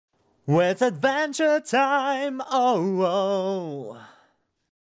It's adventure time! Oh!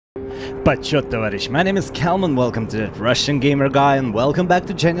 Почет, товарищ. My name is Kalman, welcome to the Russian Gamer Guy, and welcome back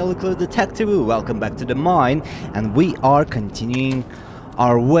to LeClue Detectivu, welcome back to the mine, and we are continuing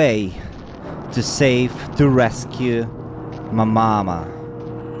our way to rescue my mama.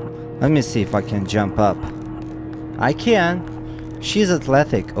 Let me see if I can jump up. I can. She's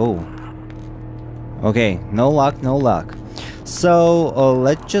athletic. Oh. Okay, no luck, no luck. So,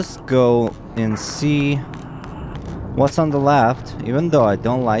 let's just go and see what's on the left, even though I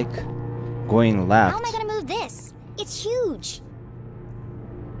don't like going left. How am I gonna move this? It's huge.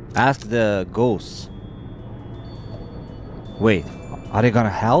 Ask the ghosts. Wait, are they gonna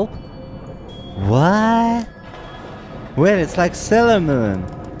help? What? Wait, it's like Sailor Moon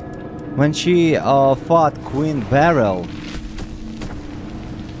when she fought Queen Beryl.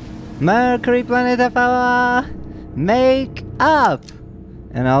 Mercury, planet of our make up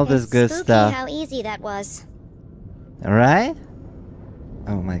and all this good spooky stuff. How easy that was. Right?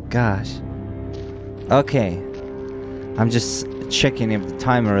 Oh my gosh. Okay. I'm just checking if the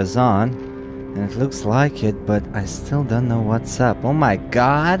timer is on. And it looks like it, but I still don't know what's up. Oh my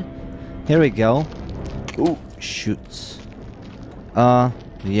god. Here we go. Ooh, shoots.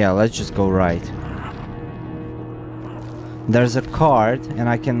 Yeah, let's just go right. There's a card, and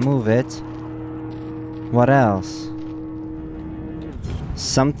I can move it. What else?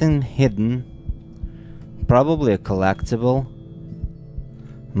 Something hidden. Probably a collectible.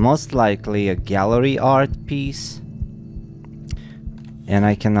 Most likely a gallery art piece. And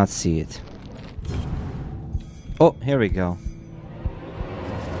I cannot see it. Oh, here we go.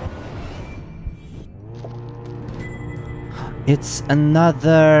 It's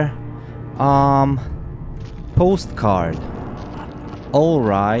another postcard.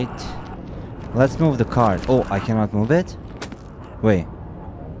 Alright. Let's move the card. Oh, I cannot move it? Wait.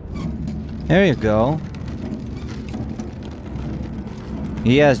 There you go.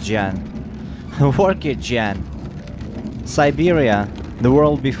 Yes, Jen. Work it, Jen. Siberia, the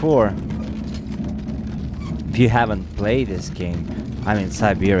world before. If you haven't played this game, I mean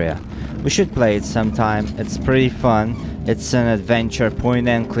Siberia, we should play it sometime. It's pretty fun. It's an adventure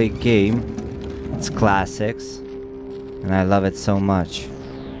point-and-click game. It's classics, and I love it so much.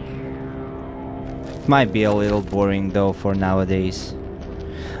 It might be a little boring though for nowadays.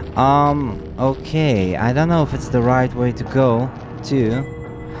 Okay, I don't know if it's the right way to go to.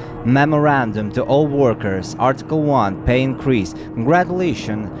 Memorandum to all workers, Article 1, pay increase.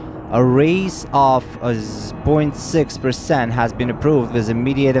 Congratulations, a raise of 0.6% has been approved with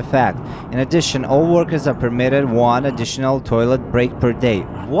immediate effect. In addition, all workers are permitted one additional toilet break per day.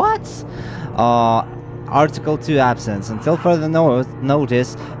 What? Article 2, absence. Until further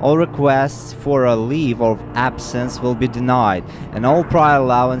notice, all requests for a leave of absence will be denied, and all prior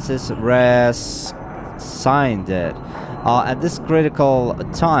allowances rescinded. At this critical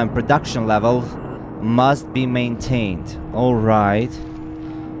time, production level must be maintained. Alright.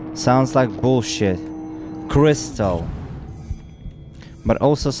 Sounds like bullshit. Crystal. But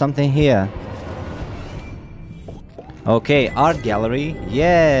also something here. Okay, art gallery.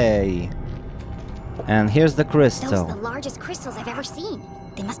 Yay! And here's the crystal. Those are the largest crystals I've ever seen.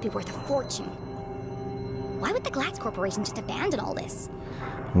 They must be worth a fortune. Why would the Glax Corporation just abandon all this?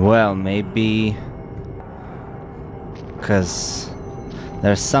 Well, maybe because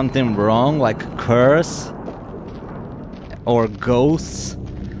there's something wrong, like a curse or ghosts.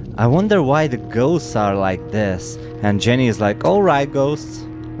 I wonder why the ghosts are like this. And Jenny is like, alright ghosts,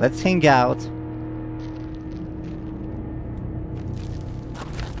 let's hang out.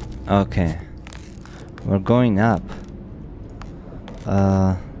 Okay. We're going up.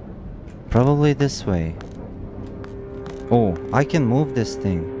 Probably this way. Oh, I can move this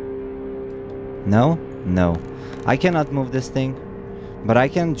thing. No? No. I cannot move this thing. But I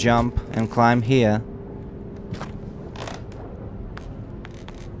can jump and climb here.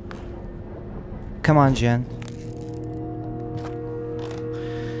 Come on, Jen.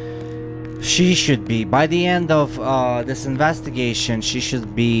 She should be, by the end of this investigation, she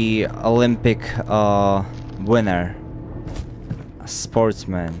should be Olympic winner. A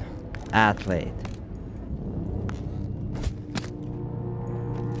sportsman. Athlete.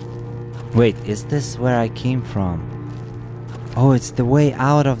 Wait, is this where I came from? Oh, it's the way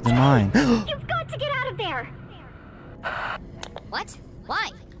out of the mine. You've got to get out of there! What?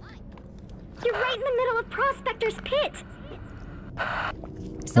 Why? You're right in the middle of Prospector's Pit!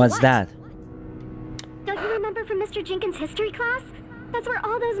 So What's that? Don't you remember from Mr. Jenkins' history class? That's where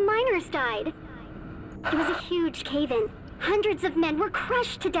all those miners died. It was a huge cave-in. Hundreds of men were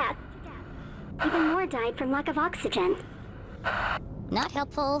crushed to death. Even more died from lack of oxygen. Not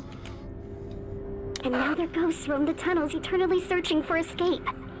helpful. And now their ghosts roam the tunnels, eternally searching for escape.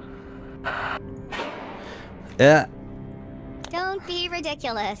 Don't be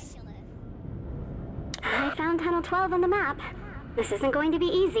ridiculous. I found Tunnel 12 on the map. This isn't going to be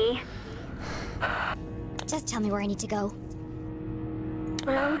easy. Just tell me where I need to go.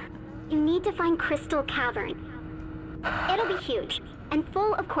 Well, you need to find Crystal Cavern. It'll be huge, and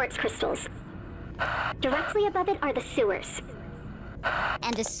full of quartz crystals. Directly above it are the sewers.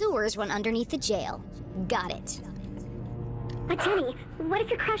 And the sewers run underneath the jail. Got it. But Jenny, what if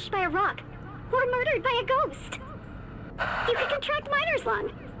you're crushed by a rock? Or murdered by a ghost? You could contract miner's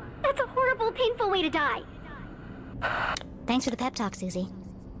lung. That's a horrible, painful way to die. Thanks for the pep talk, Susie.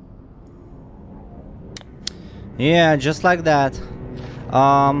 Yeah, just like that.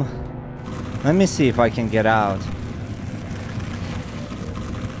 Let me see if I can get out.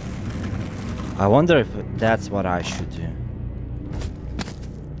 I wonder if that's what I should do.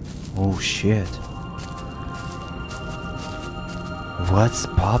 Oh shit. What's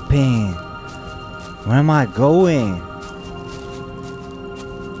popping? Where am I going?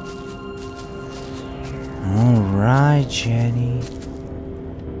 Alright, Jenny.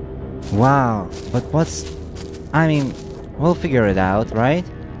 Wow, but what's... I mean, we'll figure it out, right?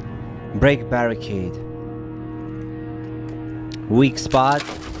 Break barricade. Weak spot.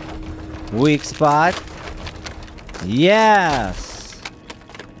 Weak spot. Yes!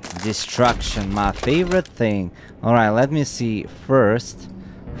 Destruction, my favorite thing. Alright, let me see first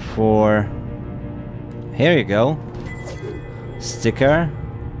for... Here you go. Sticker.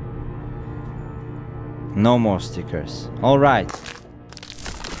 No more stickers. Alright.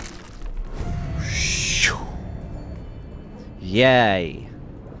 Yay.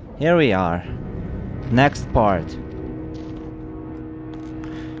 Here we are. Next part.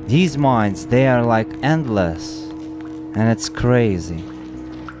 These mines, they are like endless. And it's crazy.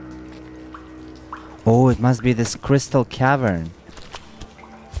 Oh, it must be this crystal cavern.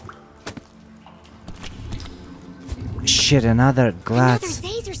 Shit, another glass.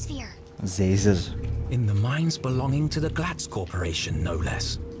 Another Zazer sphere. Zazer. In the mines belonging to the Glatz Corporation, no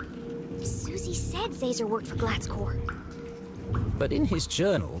less. Susie said Zazer worked for Glatz Corp. But in his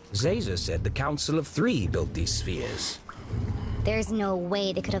journal, Zazer said the Council of Three built these spheres. There's no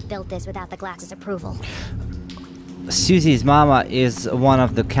way they could have built this without the Glatz's approval. Susie's mama is one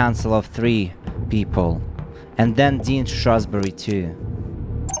of the Council of Three people. And then Dean Strasberry too.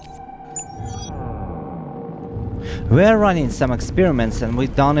 We're running some experiments and we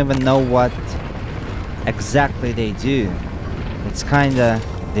don't even know what exactly they do. It's kinda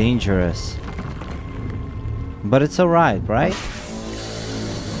dangerous. But it's alright, right?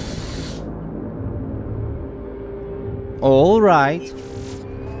 Alright.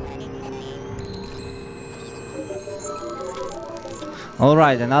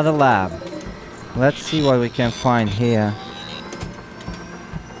 Alright, another lab. Let's see what we can find here.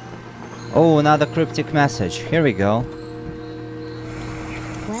 Oh, another cryptic message. Here we go.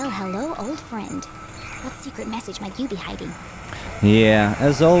 Well, hello, old friend. What secret message might you be hiding? Yeah,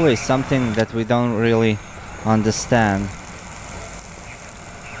 as always, something that we don't really understand.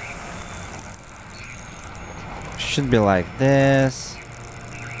 Should be like this.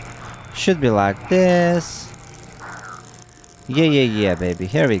 Should be like this. Yeah, baby.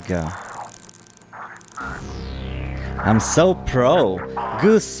 Here we go. I'm so pro.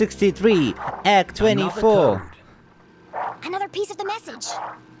 Goose 63, Egg 24. Another piece of the message.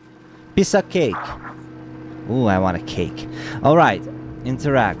 Piece of cake. Ooh, I want a cake. Alright,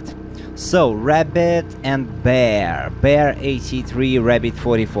 interact. So, rabbit and bear. Bear 83, rabbit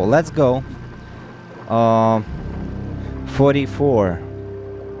 44. Let's go. 44.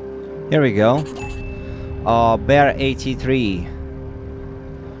 Here we go. Bear 83.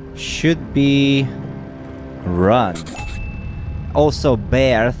 Should be run. Also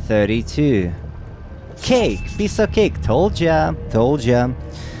bear 32. Cake. Piece of cake. Told ya. Told ya.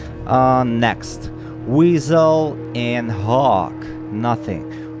 Next. Weasel and hawk.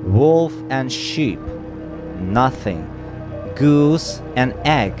 Nothing. Wolf and sheep. Nothing. Goose and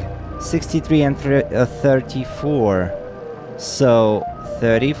egg. 63 and 34. So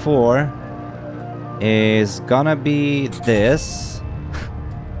 34 is gonna be this.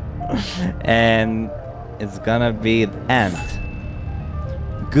 And it's gonna be ant.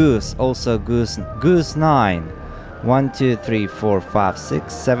 Goose, also goose 9. 1, 2, 3, 4, 5,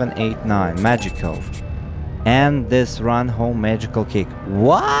 6, 7, 8, 9. Magical. And this run home magical cake.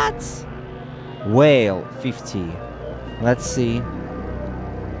 What? Whale 50. Let's see.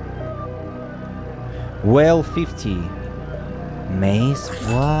 Whale 50. Maze,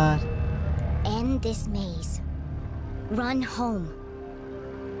 what? End this maze. Run home.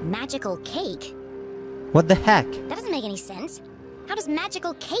 Magical cake? What the heck? That doesn't make any sense. How does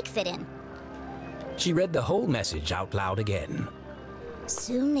magical cake fit in? She read the whole message out loud again.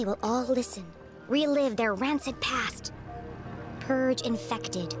 Soon they will all listen, relive their rancid past. Purge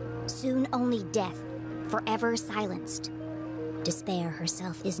infected, soon only death, forever silenced. Despair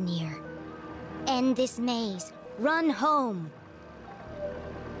herself is near. End this maze, run home.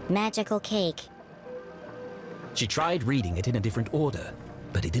 Magical cake. She tried reading it in a different order,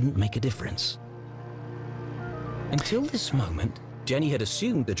 but it didn't make a difference. Until this moment, Jenny had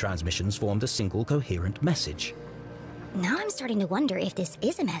assumed the transmissions formed a single coherent message. Now I'm starting to wonder if this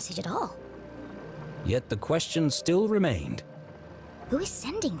is a message at all. Yet the question still remained. Who is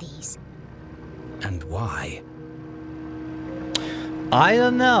sending these? And why? I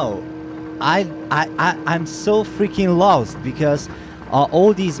don't know. I'm so freaking lost because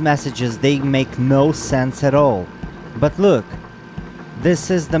all these messages, they make no sense at all. But look, this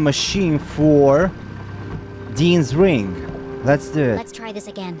is the machine for Dean's ring. Let's do it. Let's try this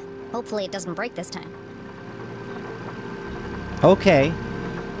again. Hopefully it doesn't break this time. Okay,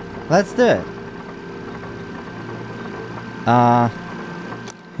 let's do it.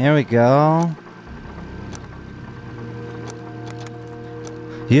 Here we go.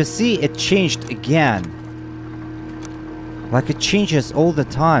 You see, it changed again. Like it changes all the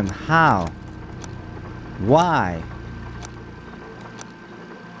time. How? Why?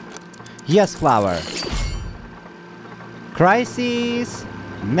 Yes, flower. Crises,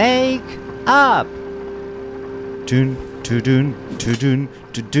 make up. Tune, to-dun, to-dun,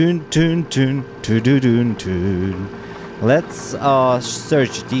 to-dun, tun, tun, to-dun, tun. Let's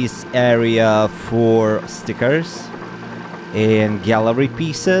search this area for stickers and gallery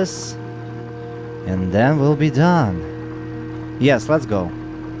pieces, and then we'll be done. Yes, let's go.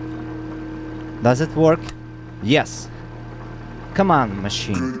 Does it work? Yes. Come on,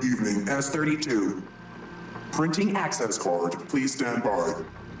 machine. Good evening, S32. Printing access card, please stand by.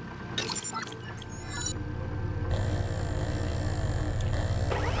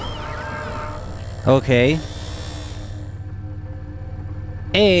 Okay.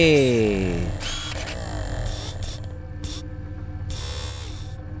 Hey.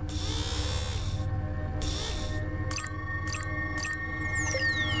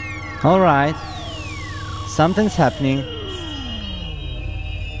 All right. Something's happening.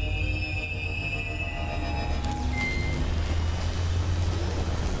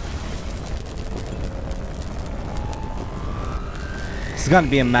 It's gonna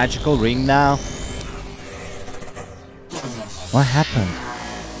be a magical ring now. What happened?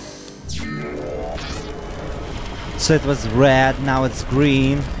 So it was red, now it's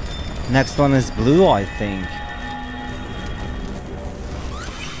green. Next one is blue, I think.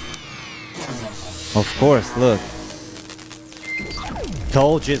 Of course, look.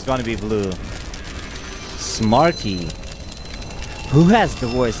 Told you it's gonna be blue. Smarty. Who has the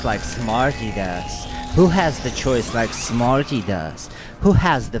voice like Smarty does? Who has the choice like Smarty does? Who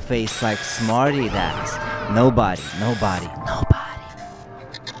has the face like Smarty does? Nobody, nobody, nobody.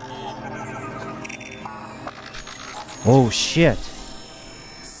 Oh shit.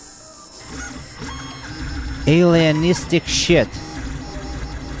 Alienistic shit.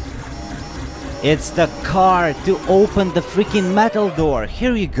 It's the card to open the freaking metal door.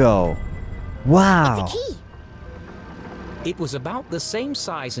 Here you go. Wow. It's a key. It was about the same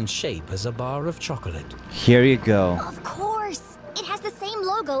size and shape as a bar of chocolate. Here you go. Of course. It has the same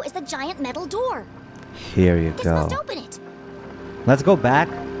logo as the giant metal door. Here you This go. must open it. Let's go back.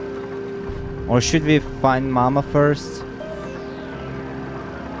 Or should we find Mama first?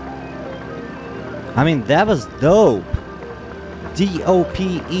 I mean, that was dope.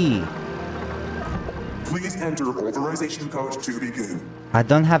 D-O-P-E. Please enter authorization code to begin. I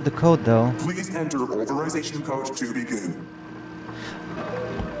don't have the code though. Please enter authorization code to begin.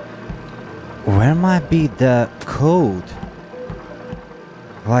 Where might be the code?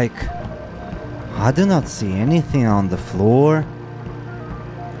 Like, I do not see anything on the floor.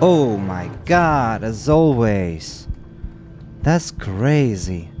 Oh my god, as always. That's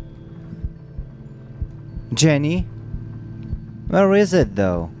crazy. Jenny? Where is it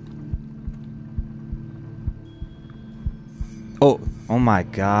though? Oh my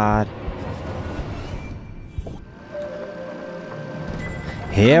god.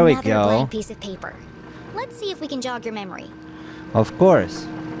 Here we Another go. blank piece of paper. Let's see if we can jog your memory. Of course.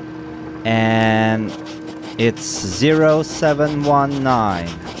 And it's 0719.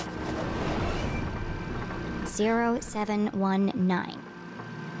 0719.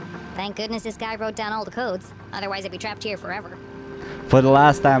 Thank goodness this guy wrote down all the codes. Otherwise I'd be trapped here forever. For the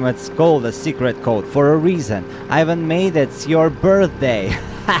last time, it's called a secret code for a reason. Ivan made it's your birthday.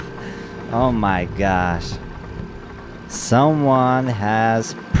 Oh my gosh. Someone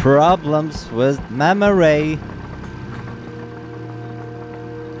has problems with memory.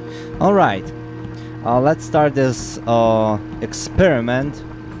 Alright. Let's start this experiment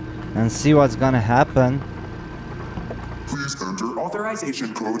and see what's gonna happen. Please enter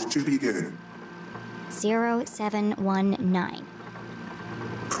authorization code to begin. 0719.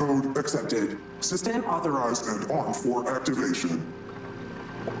 Code accepted. System authorized and on for activation.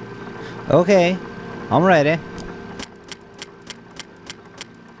 Okay, I'm ready.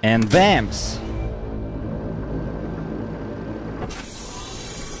 And BAMS!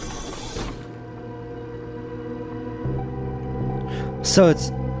 So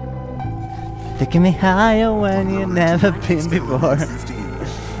it's taking me higher when you've never been before.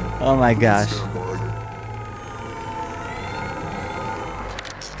 Oh my gosh.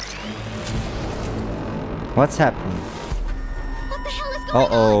 What's happening? What the hell is going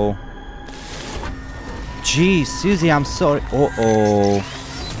on? Uh-oh. Gee, Susie, I'm sorry. Uh-oh.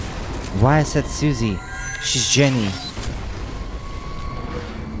 Why I said Susie? She's Jenny.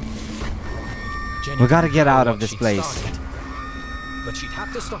 Jenny We gotta get out what of this she'd place. started. But she'd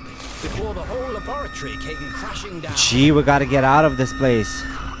have to stop it before the whole laboratory came crashing down. Gee, we gotta get out of this place.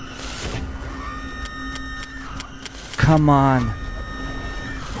 Come on.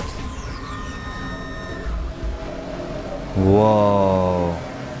 Whoa.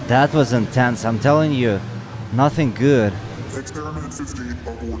 That was intense, I'm telling you. Nothing good. Experiment 15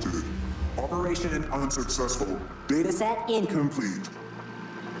 aborted. Operation unsuccessful. Dataset incomplete.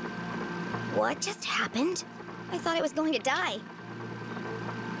 What just happened? I thought it was going to die.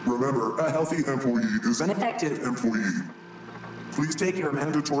 Remember, a healthy employee is an effective employee. Please take your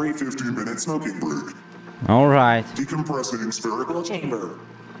mandatory 15-minute smoking break. Alright. Decompressing spherical chamber.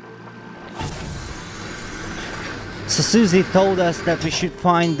 So Susie told us that we should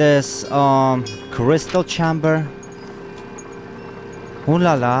find this crystal chamber. Ooh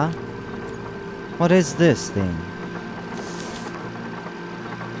la la. What is this thing?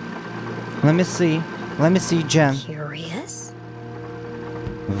 Let me see. Let me see, Jen. Curious?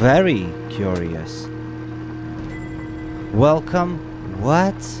 Very curious. Welcome.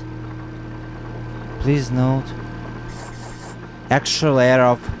 What? Please note. Extra layer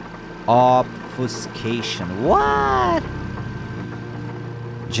of obfuscation. What?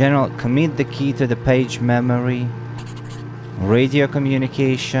 General, commit the key to the page memory. Radio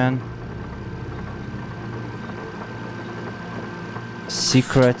communication.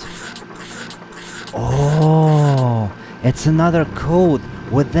 Secret. Oh, it's another code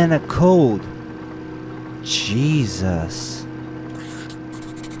within a code. Jesus.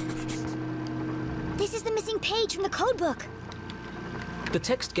 This is the missing page from the codebook. The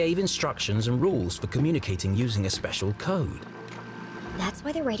text gave instructions and rules for communicating using a special code. That's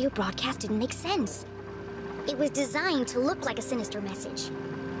why the radio broadcast didn't make sense. It was designed to look like a sinister message.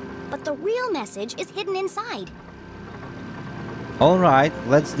 But the real message is hidden inside. Alright,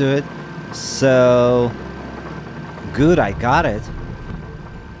 let's do it. So... good, I got it.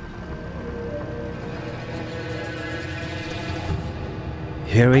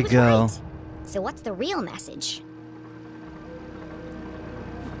 Here we I was go. right. So what's the real message?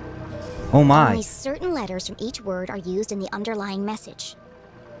 Oh my. Only certain letters from each word are used in the underlying message.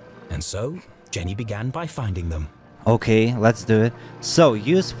 And so, Jenny began by finding them. Okay, let's do it. So,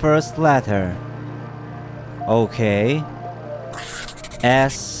 use first letter. Okay.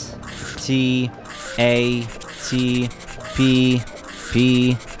 S, T, A, T, P,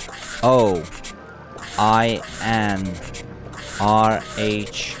 P, O, I, N, R,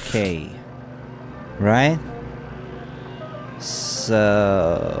 H, K. Right?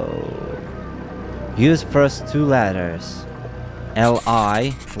 So... use first two letters.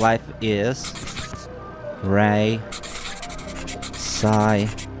 L-I, life is. Ray, Psi.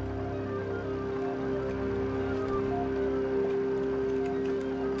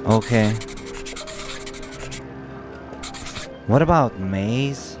 Okay. What about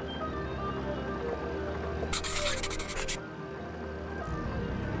maze?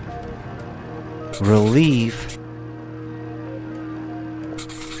 Relief.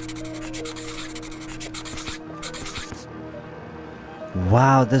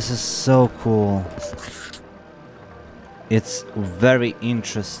 Wow, this is so cool. It's very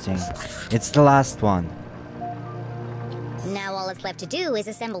interesting. It's the last one. Now all that's left to do is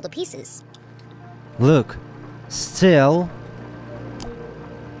assemble the pieces. Look, still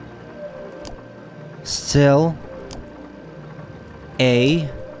A,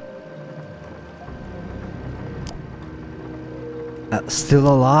 still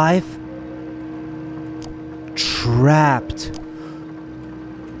alive, trapped.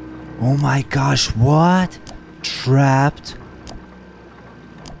 Oh my gosh, what? Trapped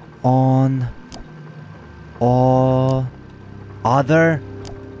on all other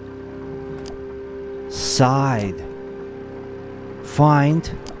side. Find.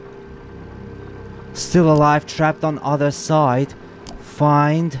 Still alive, trapped on other side.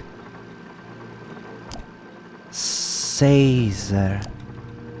 Find. Caesar.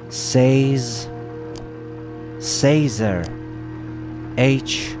 Caesar.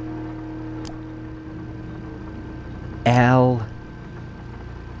 H L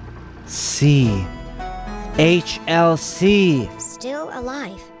C HLC. Still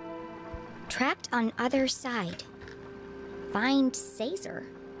alive. Trapped on other side. Find Caesar.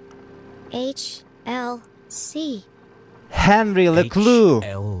 HLC. Henry LeClue.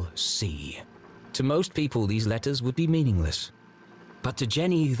 HLC. To most people, these letters would be meaningless. But to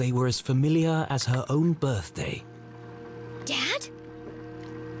Jenny, they were as familiar as her own birthday. Dad?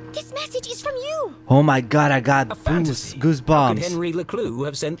 This message is from you! Oh my god, I got A fantasy. How goosebumps. could Henry LeClue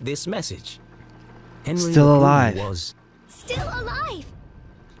have sent this message? Henry Still LeClue alive. was Still alive!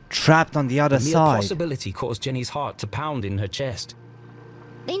 Trapped on the other the mere side. possibility caused Jenny's heart to pound in her chest.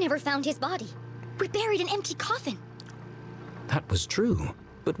 They never found his body. We buried an empty coffin. That was true.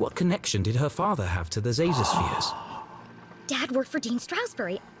 But what connection did her father have to the Zazer spheres? Dad worked for Dean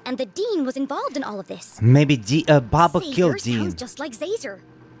Strasberry, and the Dean was involved in all of this. Maybe Baba Caesar killed Dean. sounds just like Zazer.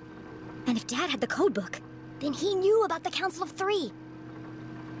 And if Dad had the code book, then he knew about the Council of Three.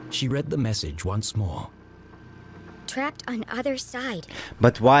 She read the message once more. Trapped on other side.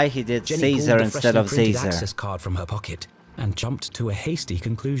 But why he did Jenny Caesar pulled the instead freshly of printed Caesar? access card from her pocket and jumped to a hasty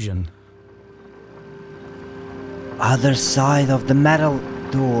conclusion. Other side of the metal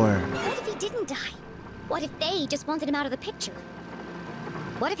door. What if he didn't die? What if they just wanted him out of the picture?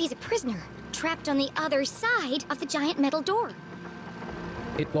 What if he's a prisoner, trapped on the other side of the giant metal door?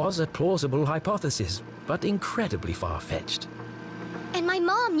 It was a plausible hypothesis, but incredibly far-fetched. And my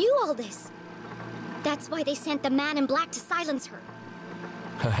mom knew all this. That's why they sent the man in black to silence her.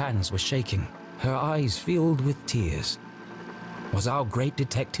 Her hands were shaking, her eyes filled with tears. Was our great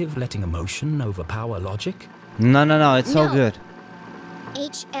detective letting emotion overpower logic? No, it's all No. good.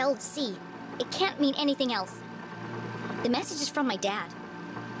 HLC. It can't mean anything else. The message is from my dad.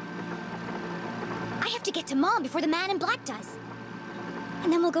 I have to get to Mom before the man in black does.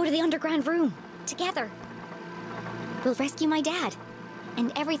 And then we'll go to the underground room, together. We'll rescue my dad,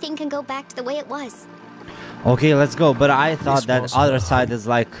 and everything can go back to the way it was. Okay, let's go. But I thought This that was other her side hope. is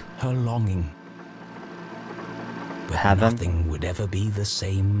like Her longing. But Heaven? nothing would ever be the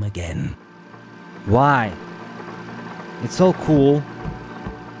same again. why? It's so cool.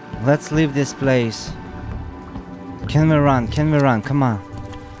 Let's leave this place. Can we run? Can we run? Come on.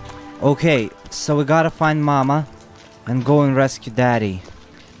 Okay, so we gotta find Mama and go and rescue Daddy.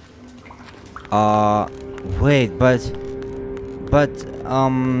 Wait, but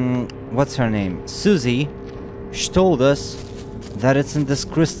what's her name? Susie. She told us that it's in this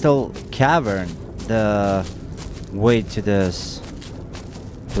crystal cavern, the way to this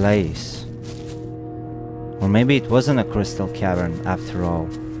place. Or maybe it wasn't a crystal cavern after all.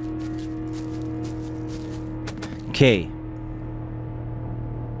 Okay.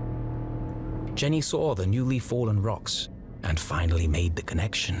 Jenny saw the newly fallen rocks and finally made the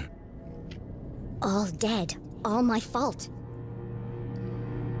connection. All dead. All my fault.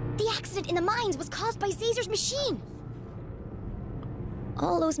 The accident in the mines was caused by Caesar's machine.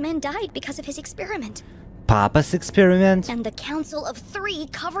 All those men died because of his experiment. Papa's experiment? And the Council of Three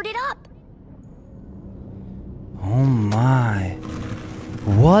covered it up. Oh my.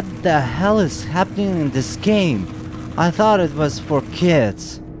 What the hell is happening in this game? I thought it was for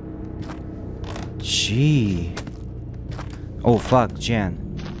kids. Gee. Oh fuck, Jen.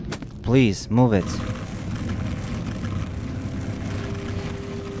 Please, move it.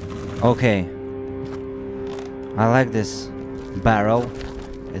 Okay. I like this barrel.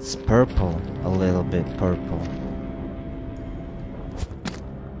 It's purple. A little bit purple.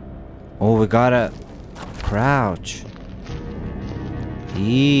 Oh, we gotta crouch.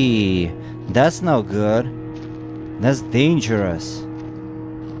 Eee. That's no good. That's dangerous.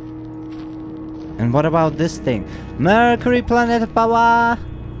 And what about this thing? Mercury planet power.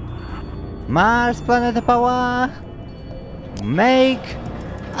 Mars planet power. Make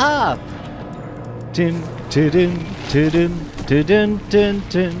up. Tin tin tin tin tin tin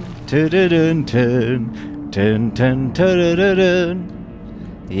tin tin tin tin.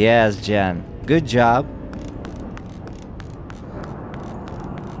 Yes, Jen. Good job.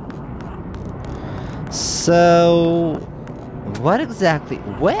 So, what exactly?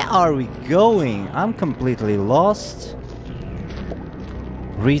 Where are we going? I'm completely lost.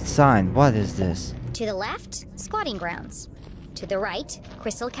 Read sign. What is this? To the left, squatting grounds. To the right,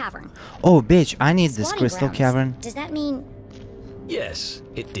 crystal cavern. Oh, bitch, I need this Squatting crystal grounds. cavern. Does that mean Yes,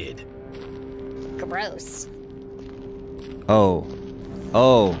 it did. gross? Oh.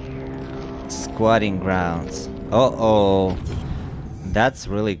 Oh. Squatting grounds. Uh-oh. That's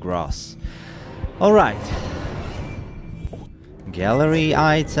really gross. Alright. Gallery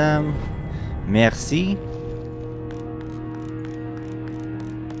item. Merci.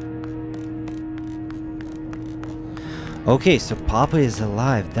 Okay, so Papa is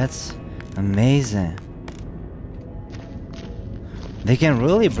alive. That's amazing. They can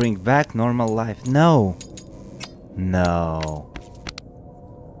really bring back normal life. No. No.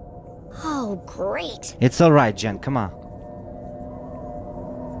 Oh, great. It's alright, Jen. Come on.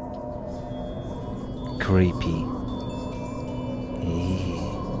 Creepy. Eee.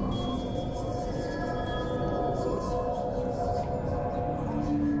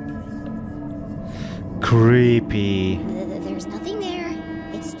 Creepy. There's nothing there.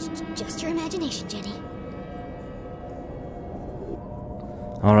 It's just your imagination, Jenny.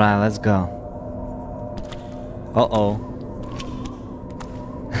 Alright, let's go. Uh-oh.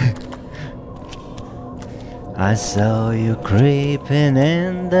 I saw you creeping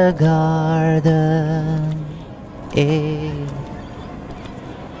in the garden. Eh.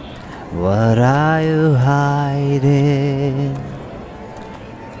 What are you hiding?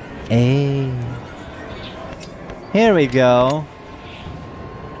 Eh. Here we go.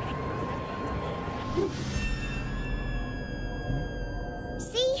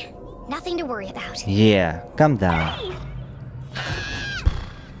 See? Nothing to worry about. Yeah, calm down.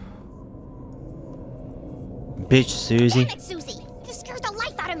 Bitch, Susie. Damn it, Susie! You scared the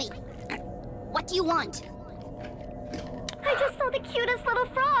life out of me! What do you want? I just saw the cutest little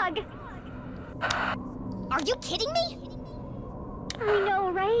frog. Are you kidding me? I know,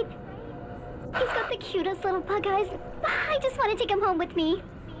 right? He's got the cutest little pug eyes. I just want to take him home with me.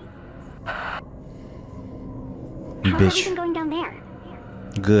 How's everything Bitch. going down there?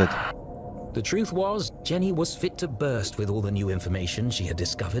 Good. The truth was, Jenny was fit to burst with all the new information she had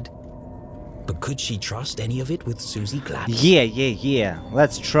discovered. But could she trust any of it with Susie Gladys? Yeah.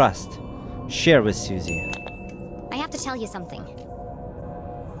 Let's trust. Share with Susie. I have to tell you something.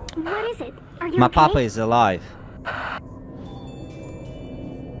 What is it? Are you My okay? papa is alive.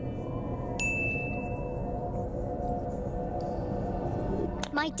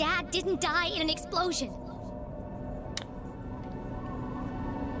 My dad didn't die in an explosion.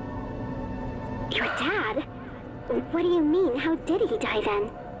 Your dad? What do you mean? How did he die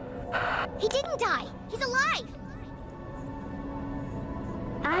then? He didn't die. He's alive.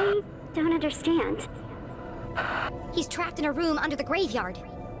 I don't understand. He's trapped in a room under the graveyard.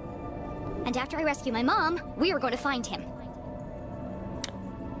 And after I rescue my mom, we are going to find him.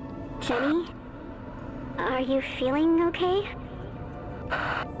 Jenny? Are you feeling okay?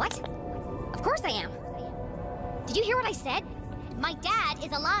 What? Of course I am. Did you hear what I said? My dad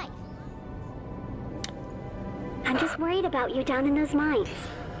is alive. I'm just worried about you down in those mines.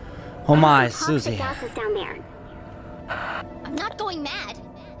 Oh my, There's some toxic Susie. gases down there. I'm not going mad.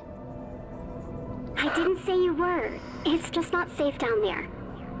 I didn't say you were. It's just not safe down there.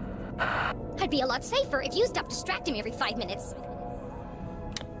 I'd be a lot safer if you stopped distracting me every 5 minutes.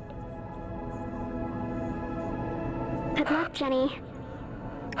 Good luck, Jenny.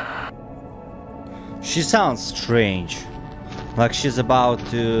 She sounds strange. Like she's about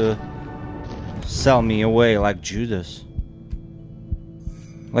to sell me away like Judas.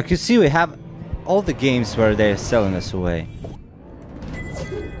 Like you see, we have all the games where they're selling us away.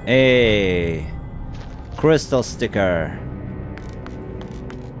 Hey, crystal sticker.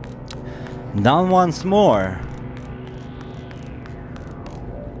 Down once more.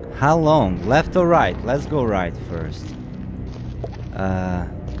 How long? Left or right? Let's go right first.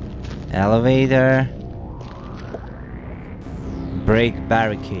 Elevator. Break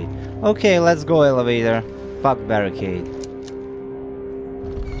barricade. Okay, let's go elevator. Fuck barricade.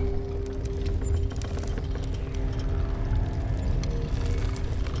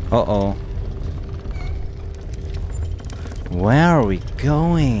 Uh-oh. Where are we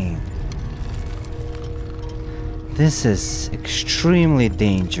going? This is extremely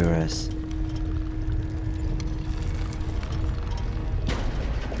dangerous.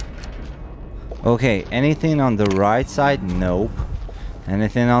 Okay, anything on the right side? Nope.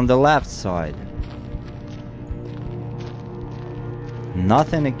 Anything on the left side?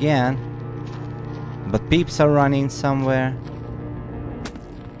 Nothing again. But peeps are running somewhere.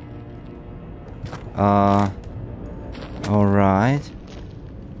 Alright.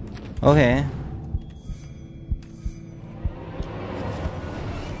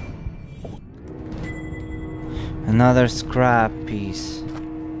 Another scrap piece.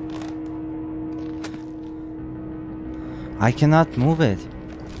 I cannot move it.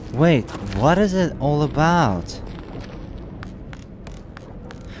 Wait, what is it all about?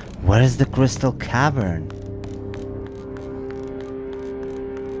 Where is the crystal cavern?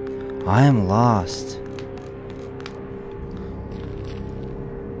 I am lost.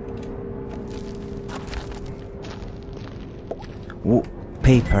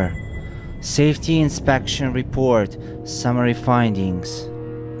 Paper. Safety inspection report. Summary findings.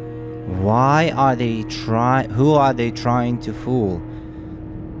 Why are they who are they trying to fool?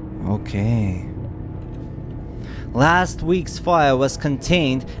 Okay. Last week's fire was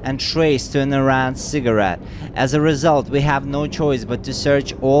contained and traced to an errant cigarette. As a result, we have no choice but to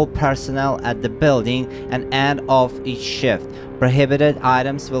search all personnel at the building and end off each shift. Prohibited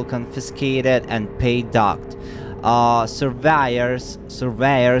items will confiscated and paid docked. Surveyors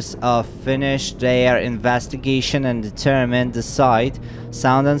finished their investigation and determined the site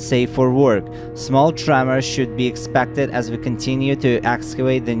sound and safe for work. Small tremors should be expected as we continue to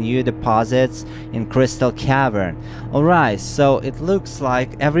excavate the new deposits in Crystal Cavern. Alright, so it looks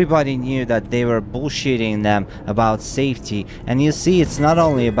like everybody knew that they were bullshitting them about safety. And you see, it's not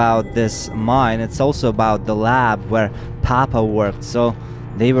only about this mine, it's also about the lab where Papa worked. So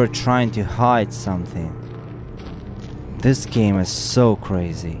they were trying to hide something. This game is so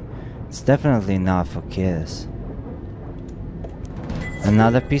crazy. It's definitely not for kids.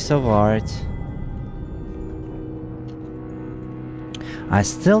 Another piece of art. I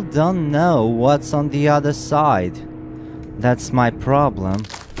still don't know what's on the other side. That's my problem.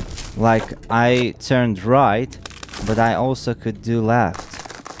 Like, I turned right, but I also could do left.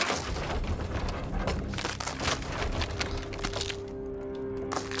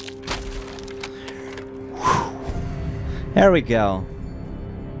 There we go.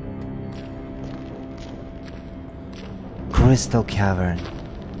 Crystal Cavern.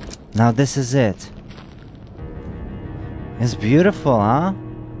 Now this is it. It's beautiful, huh?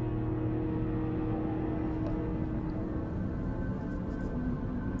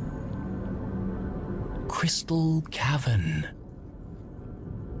 Crystal Cavern.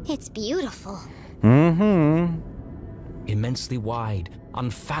 It's beautiful. Mm-hmm. Immensely wide,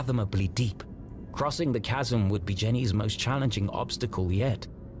 unfathomably deep. Crossing the chasm would be Jenny's most challenging obstacle yet.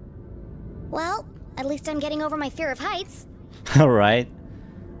 Well, at least I'm getting over my fear of heights. Alright.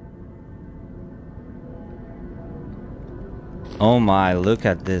 Oh my, look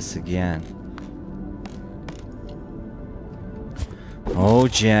at this again. Oh,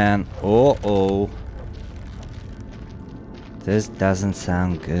 Jen. Oh. This doesn't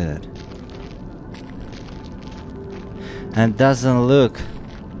sound good. And doesn't look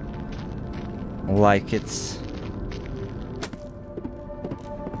like it's...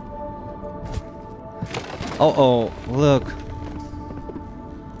 Oh, look.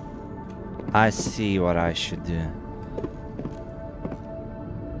 I see what I should do.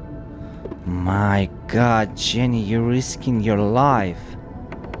 My God, Jenny, you're risking your life.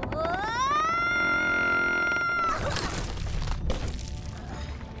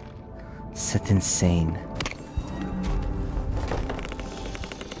 That's insane.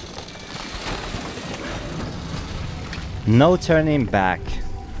 No turning back.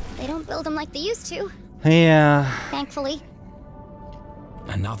 They don't build them like they used to. Yeah. Thankfully.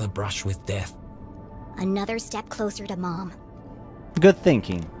 Another brush with death. Another step closer to Mom. Good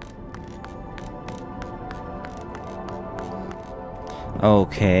thinking.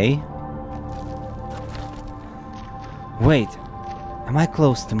 Okay. Wait. Am I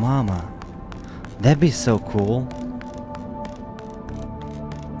close to Mama? That'd be so cool.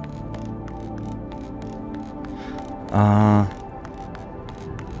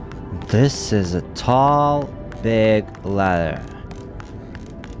 This is a tall, big ladder.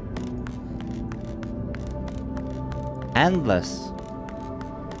 Endless.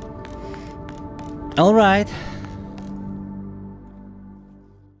 All right.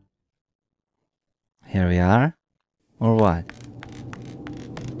 Here we are. Or what?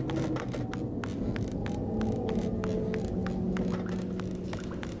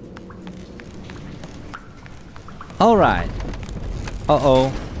 All right.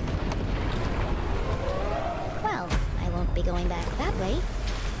 Uh-oh. Well, I won't be going back that way.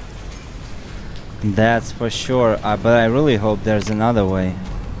 That's for sure. But I really hope there's another way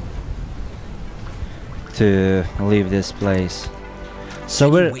to leave this place. So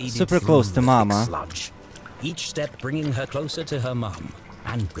we're super close to Mama. Sludge. Each step bringing her closer to her mum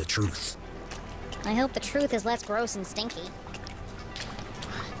and the truth. I hope the truth is less gross and stinky.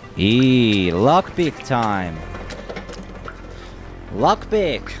 Lockpick time.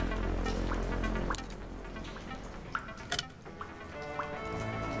 Lockpick.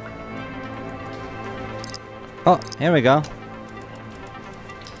 Oh, here we go.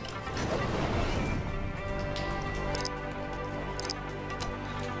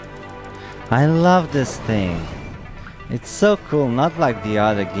 I love this thing. It's so cool, not like the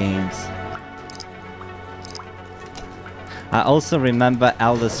other games. I also remember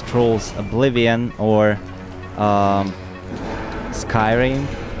Elder Scrolls Oblivion or Skyrim.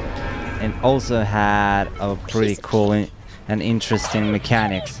 It also had a pretty cool and interesting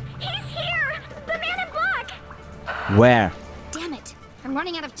mechanics. He's here! The man in black! Where? Damn it! I'm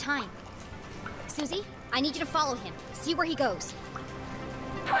running out of time. Susie, I need you to follow him. See where he goes.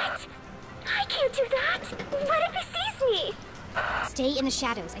 What? I can't do that! What if he sees me? Stay in the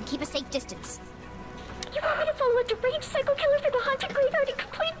shadows and keep a safe distance. You want me to follow a deranged psycho killer through the haunted graveyard in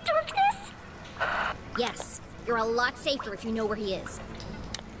complete darkness? Yes, you're a lot safer if you know where he is.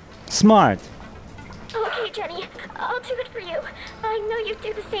 Smart. Okay, Jenny. I'll do it for you. I know you'd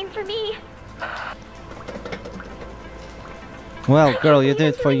do the same for me. Well, girl, you do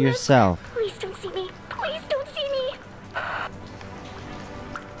it for yourself. Please don't see me. Please don't see me.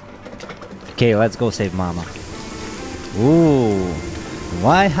 Okay, let's go save Mama. Ooh.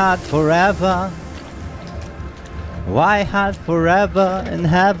 Why hot forever? Why hot forever in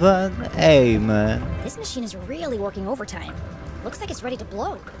heaven? Amen. This machine is really working overtime. Looks like it's ready to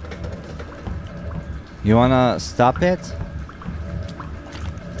blow. You wanna stop it?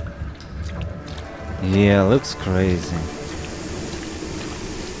 Yeah, looks crazy.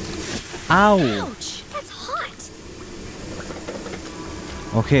 Ow! Ouch! That's hot!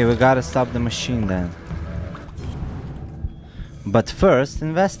 Okay, we gotta stop the machine then. But first,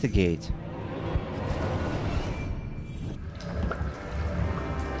 investigate.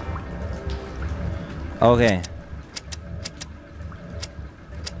 Okay.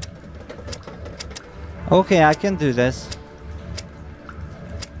 Okay, I can do this.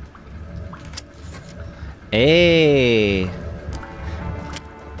 Hey.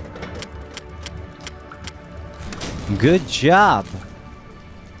 Good job.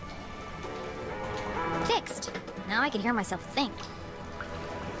 Fixed. Now I can hear myself think.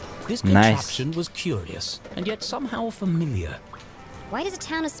 This Nice. contraption was curious, and yet somehow familiar. Why does a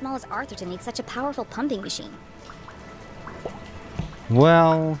town as small as Arthurton need such a powerful pumping machine?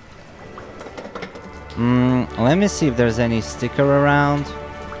 Well, let me see if there's any sticker around.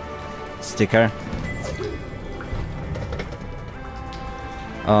 Sticker.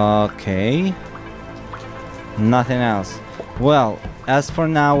 Okay. Nothing else. Well, as for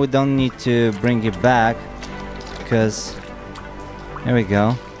now, we don't need to bring it back, because there we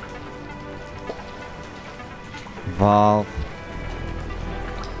go. Valve.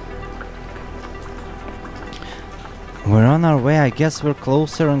 We're on our way. I guess we're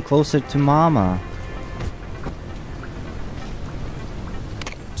closer and closer to Mama.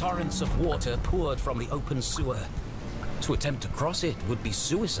 Torrents of water poured from the open sewer. To attempt to cross it would be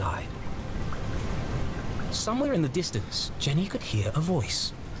suicide. Somewhere in the distance, Jenny could hear a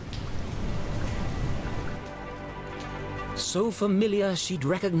voice. So familiar she'd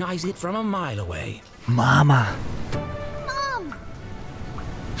recognize it from a mile away. Mama. Mom!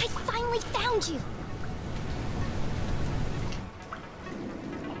 I finally found you!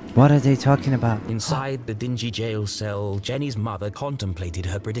 What are they talking about? Inside the dingy jail cell, Jenny's mother contemplated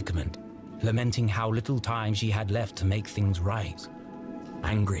her predicament, lamenting how little time she had left to make things right.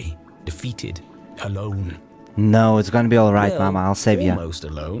 Angry, defeated, alone. No, it's gonna be alright, Well, Mama. I'll save you. Almost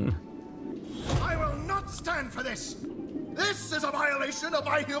alone. I will not stand for this! This is a violation of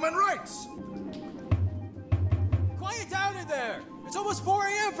my human rights! Quiet down in there! It's almost 4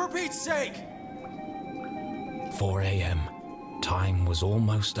 a.m. for Pete's sake! 4 a.m. Time was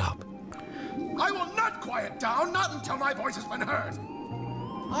almost up. I will not quiet down, not until my voice has been heard!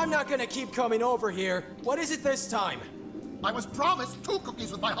 I'm not gonna keep coming over here. What is it this time? I was promised 2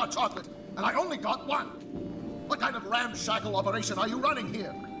 cookies with my hot chocolate, and I only got 1. What kind of ramshackle operation are you running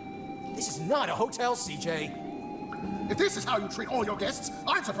here? This is not a hotel, CJ. If this is how you treat all your guests,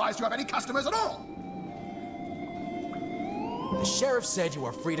 I'm surprised you have any customers at all! The sheriff said you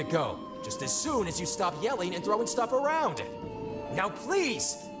are free to go, just as soon as you stop yelling and throwing stuff around. Now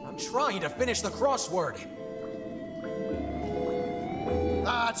please, I'm trying to finish the crossword.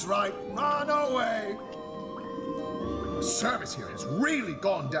 That's right, run away! Service here has really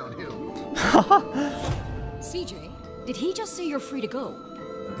gone downhill. CJ, did he just say you're free to go?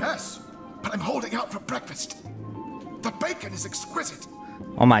 Yes, but I'm holding out for breakfast. The bacon is exquisite.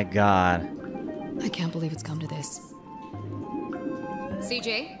 Oh my god. I can't believe it's come to this.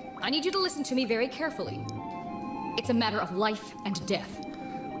 CJ, I need you to listen to me very carefully. It's a matter of life and death.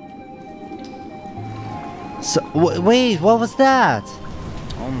 So, wait, what was that?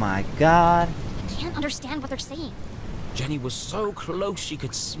 Oh my god. can't understand what they're saying. Jenny was so close she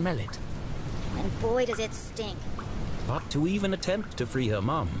could smell it. And boy, does it stink. But to even attempt to free her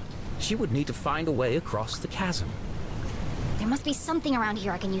mum, she would need to find a way across the chasm. There must be something around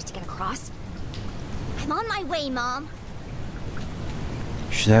here I can use to get across. I'm on my way, Mom.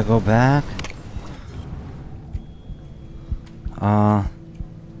 Should I go back?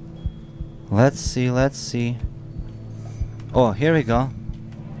 Let's see. Oh, here we go.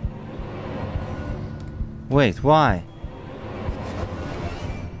 Wait, why?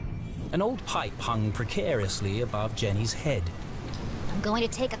 An old pipe hung precariously above Jenny's head. I'm going to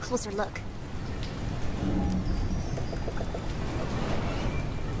take a closer look.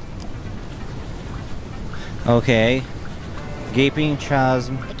 Okay. Gaping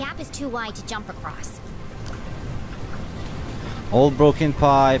chasm. The gap is too wide to jump across. Old broken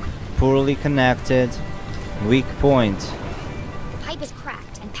pipe. Poorly connected. Weak point. The pipe is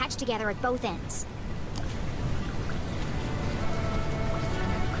cracked and patched together at both ends.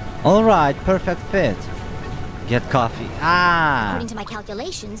 Alright, perfect fit. Get coffee. Ah! According to my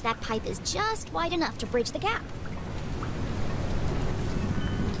calculations, that pipe is just wide enough to bridge the gap.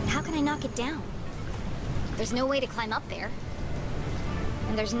 And how can I knock it down? There's no way to climb up there.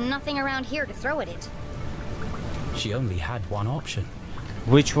 And there's nothing around here to throw at it. She only had one option.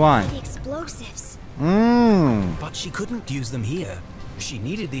 Which one? The explosives. But she couldn't use them here. She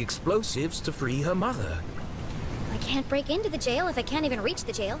needed the explosives to free her mother. I can't break into the jail if I can't even reach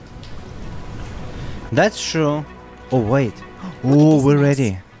the jail. That's true. Oh, wait. Oh, we're mess.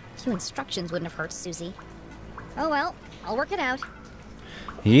 ready. A few instructions wouldn't have hurt, Susie. Oh well, I'll work it out.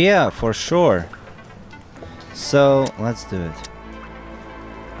 Yeah, for sure. So, let's do it.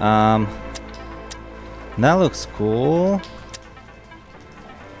 That looks cool.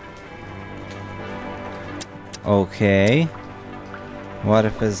 Okay. What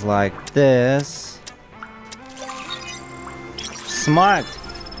if it's like this? Smart.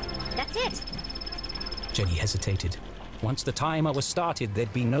 That's it. Jenny hesitated. Once the timer was started,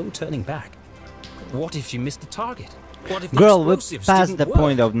 there'd be no turning back. What if she missed the target? What if the Girl, we're explosives past the didn't work?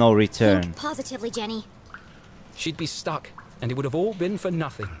 point of no return. Think positively, Jenny. She'd be stuck, and it would have all been for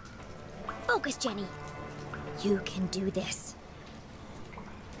nothing. Focus, Jenny. You can do this.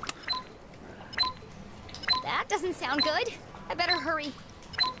 That doesn't sound good. I better hurry.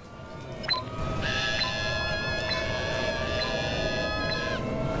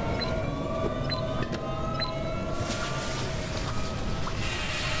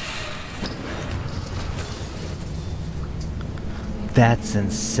 That's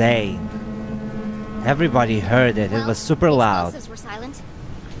insane. Everybody heard it. It was super the loud. explosives were silent.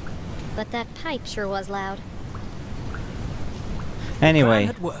 But that pipe sure was loud. Anyway,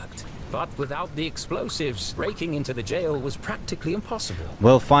 The plan had worked, but without the explosives, breaking into the jail was practically impossible.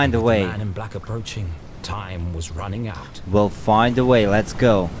 we'll find a With way. the man in black approaching, time was running out. We'll find a way. Let's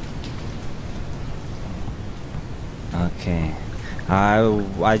go. Okay.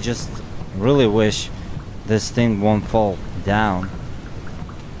 I just really wish this thing won't fall down,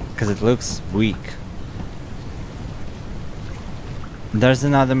 because it looks weak. There's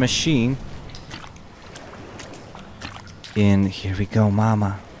another machine. Here we go,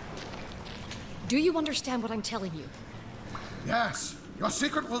 Mama. Do you understand what I'm telling you? Yes, your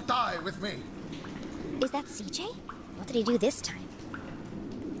secret will die with me. Is that CJ? What did he do this time?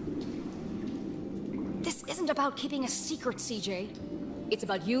 This isn't about keeping a secret, CJ. It's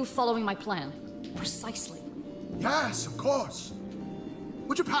about you following my plan. Precisely. Yes, of course.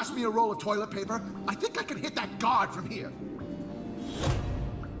 Would you pass me a roll of toilet paper? I think I can hit that guard from here.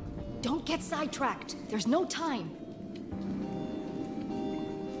 Don't get sidetracked. There's no time.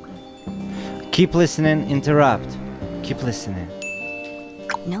 Keep listening, interrupt. Keep listening.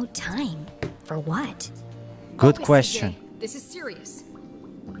 No time? For what? Good Focus, question. CJ. This is serious.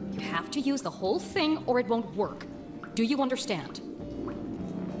 You have to use the whole thing or it won't work. Do you understand?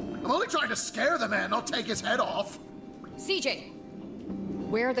 I'm only trying to scare the man, not take his head off. CJ,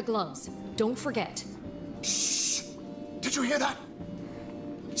 wear the gloves. Don't forget. Shh! Did you hear that?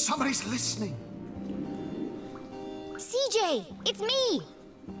 Somebody's listening. CJ! It's me!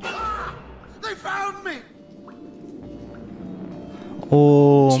 Ah! They found me!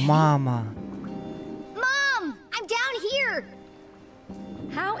 Oh, Mama. Mom! I'm down here!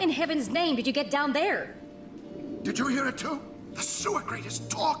 How in heaven's name did you get down there? Did you hear it too? The sewer grate is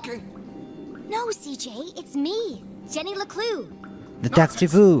talking. No, CJ, it's me, Jenny LeClue.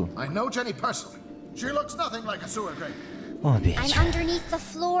 Detectivu. I know Jenny personally. She looks nothing like a sewer grate. Oh, bitch. I'm underneath the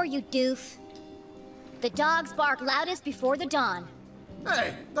floor, you doof. The dogs bark loudest before the dawn.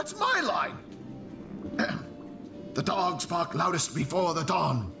 Hey, that's my line. The dogs bark loudest before the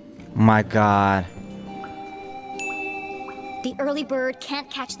dawn. My god. The early bird can't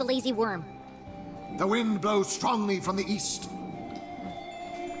catch the lazy worm. The wind blows strongly from the east.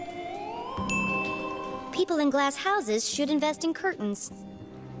 People in glass houses should invest in curtains.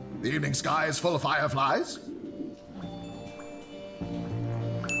 The evening sky is full of fireflies.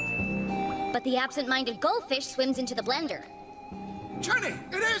 But the absent-minded goldfish swims into the blender. Jenny,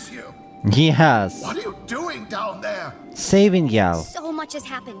 it is you! Yes. What are you doing down there? Saving Yao. So much has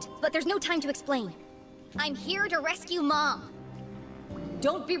happened, but there's no time to explain. I'm here to rescue Mom.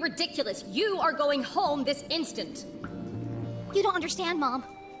 Don't be ridiculous. You are going home this instant. You don't understand, Mom.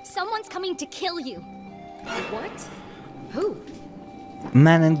 Someone's coming to kill you. What? Who?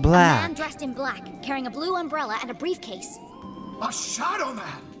 Man in A black. man dressed in black, carrying a blue umbrella and a briefcase. A shadow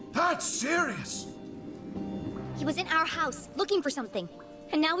man? That's serious. He was in our house, looking for something.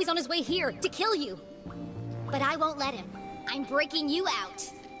 And now he's on his way here, to kill you. But I won't let him. I'm breaking you out.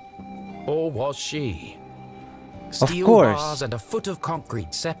 Or was she? Of Steel course. bars and a foot of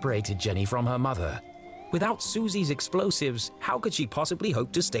concrete separated Jenny from her mother. Without Susie's explosives, how could she possibly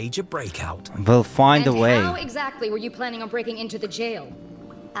hope to stage a breakout? We'll find a And way. how exactly were you planning on breaking into the jail?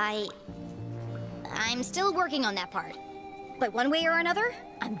 I'm still working on that part. But one way or another,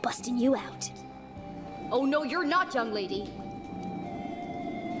 I'm busting you out. Oh no, you're not, young lady.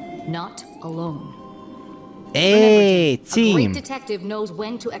 Not alone. Hey, A great team. detective knows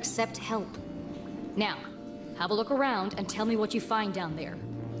when to accept help. Now, have a look around and tell me what you find down there.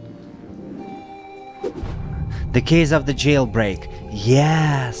 The case of the jailbreak.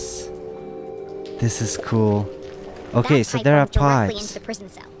 Yes. This is cool. Okay, That so pipe there are runs directly into pipes. the prison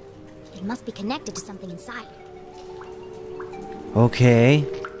cell. It must be connected to something inside. Okay.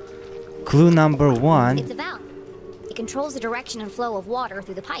 Clue number 1. It's a valve. It controls the direction and flow of water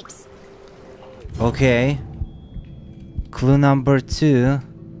through the pipes. Okay. Clue number 2.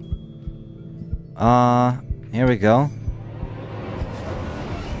 Here we go.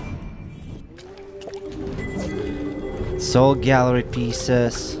 Soul gallery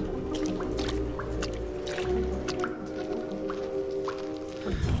pieces.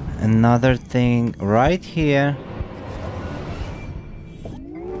 Another thing right here.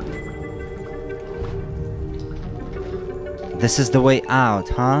 This is the way out,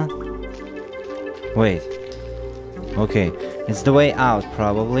 huh? Wait. Okay, it's the way out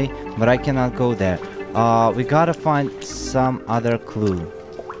probably, but I cannot go there. We gotta find some other clue.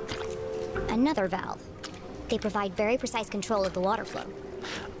 Another valve. They provide very precise control of the water flow.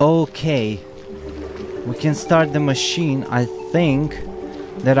 Okay. We can start the machine. I think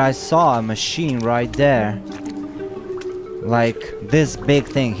that I saw a machine right there. Like this big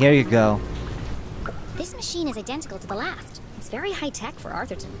thing. Here you go. This machine is identical to the last. It's very high-tech for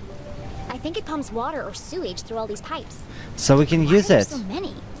Arthurton. I think it pumps water or sewage through all these pipes. So we can Why use are there it. so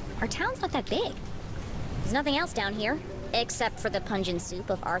many? Our town's not that big. There's nothing else down here, except for the pungent soup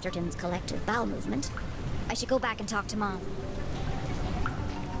of Arthurton's collective bowel movement. I should go back and talk to Mom.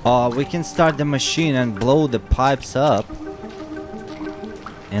 We can start the machine and blow the pipes up.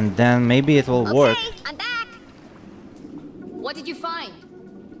 And then maybe it will work. Okay, I'm back! What did you find?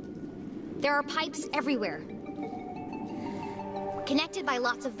 There are pipes everywhere. Connected by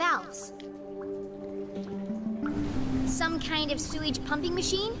lots of valves. Some kind of sewage pumping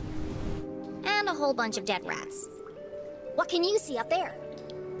machine? And a whole bunch of dead rats. What can you see up there?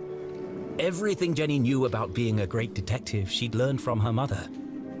 Everything Jenny knew about being a great detective she'd learned from her mother.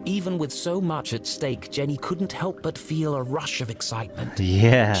 Even with so much at stake, Jenny couldn't help but feel a rush of excitement.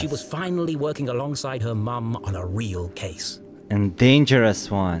 Yes. She was finally working alongside her mum on a real case. And dangerous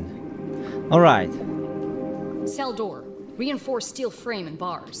one. Alright. Cell door. Reinforced steel frame and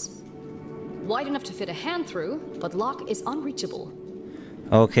bars. Wide enough to fit a hand through, but lock is unreachable.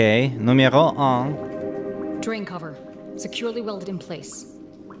 Okay. Numéro 1. Drain cover. Securely welded in place.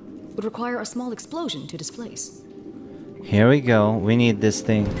 Would require a small explosion to displace. Here we go. We need this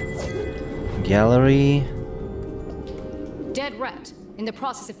thing. Gallery. Dead rat. In the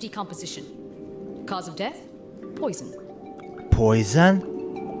process of decomposition. Cause of death? Poison. Poison?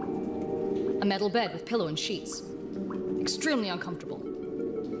 A metal bed with pillow and sheets. Extremely uncomfortable.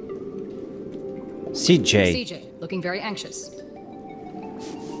 CJ. CJ, looking very anxious.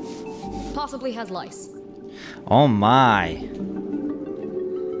 Possibly has lice. Oh my.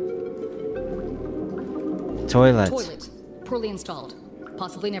 Toilet. Toilet. Poorly installed.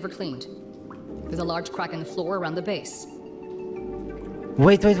 Possibly never cleaned. There's a large crack in the floor around the base.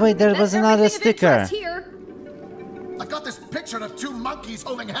 Wait, there That's was another everything of sticker. interest here. I've got this picture of two monkeys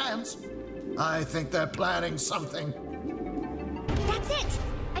holding hands. I think they're planning something. That's it!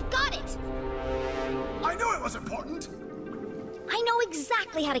 I've got it! I knew it was important. I know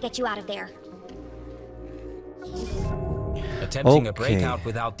exactly how to get you out of there. Attempting a Okay. breakout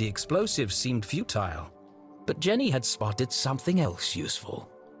without the explosives seemed futile, but Jenny had spotted something else useful.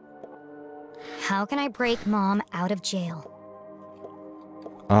 How can I break Mom out of jail?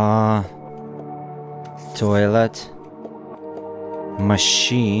 Toilet.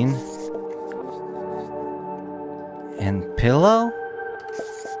 Machine. And pillow?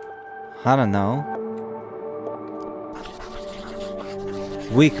 I don't know.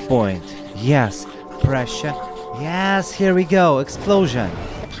 Weak point. Yes. Pressure. Yes, here we go. Explosion.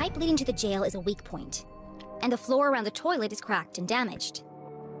 The pipe leading to the jail is a weak point, and the floor around the toilet is cracked and damaged.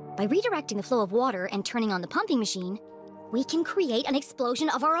 By redirecting the flow of water and turning on the pumping machine, we can create an explosion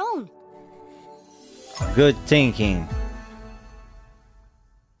of our own. Good thinking.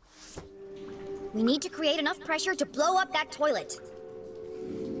 We need to create enough pressure to blow up that toilet.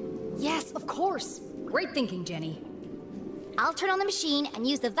 Yes, of course. Great thinking, Jenny. I'll turn on the machine and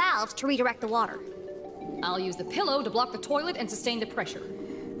use the valves to redirect the water. I'll use the pillow to block the toilet and sustain the pressure.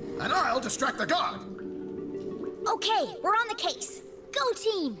 And I'll distract the guard. Okay, we're on the case. Go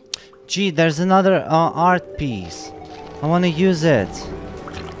team! Gee, there's another art piece. I want to use it.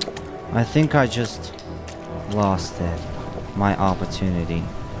 I think I just lost it. My opportunity.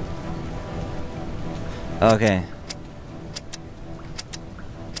 Okay.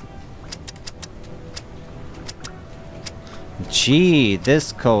 Gee,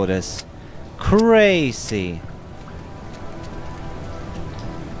 this code is crazy.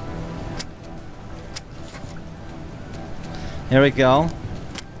 Here we go.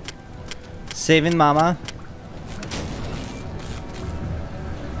 Saving Mama.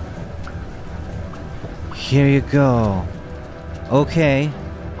 Here you go. Okay.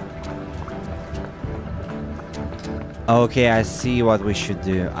 Okay, I see what we should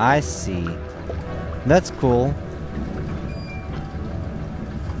do. I see. That's cool.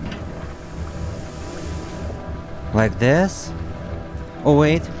 Like this? Oh,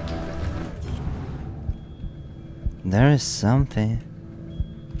 wait. There is something.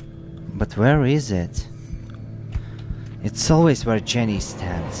 But where is it? It's always where Jenny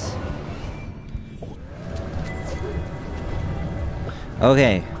stands.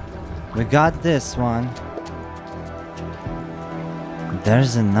 Okay. We got this one.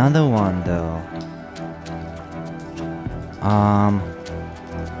 There's another one though.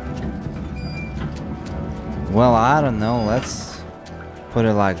 Well, I don't know. Let's put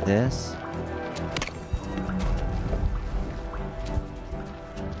it like this.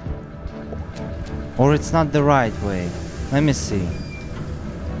 Or it's not the right way. Let me see.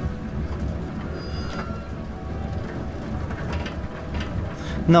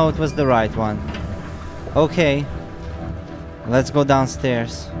 No, it was the right one. Okay. Let's go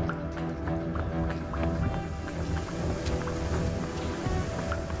downstairs.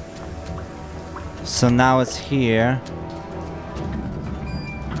 So now it's here.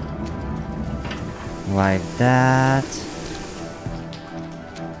 Like that.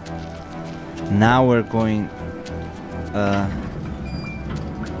 Now we're going...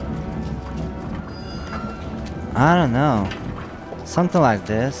 I don't know. Something like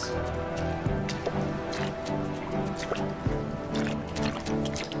this.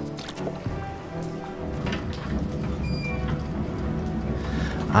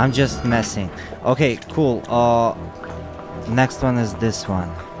 I'm just messing. Okay, cool. Next one is this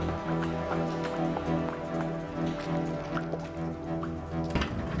one.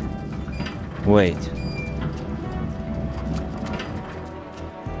 Wait.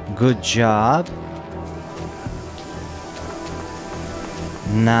 Good job.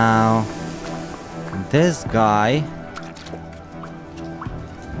 Now, this guy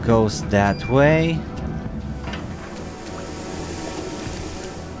goes that way.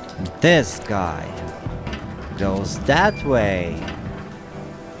 This guy goes that way.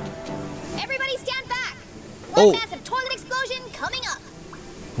 Everybody stand back! Oh. One massive toilet explosion coming up!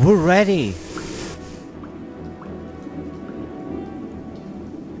 We're ready.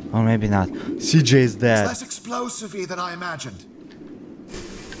 Or maybe not. CJ's It's dead. less explosive than I imagined.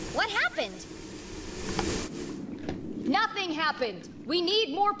 What happened? Nothing happened. We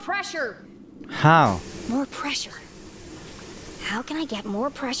need more pressure. How? More pressure. How can I get more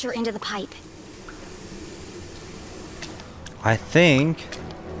pressure into the pipe? I think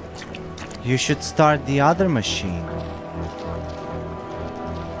you should start the other machine.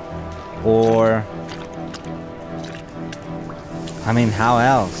 Or... I mean, how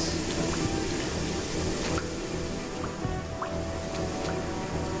else?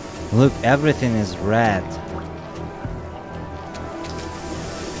 Look, everything is red.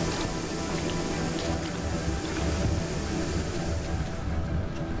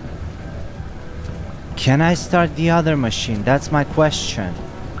 Can I start the other machine? That's my question.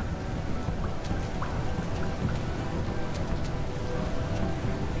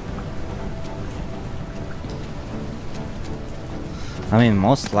 I mean,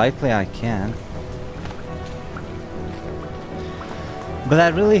 most likely I can. But I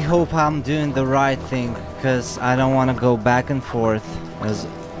really hope I'm doing the right thing, because I don't want to go back and forth as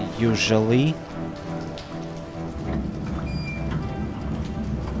usually.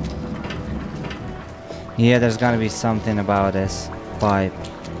 Yeah, there's gonna be something about this pipe.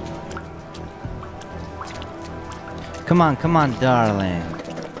 Come on, darling.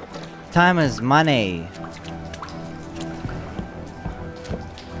 Time is money.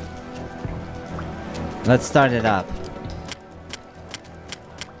 Let's start it up.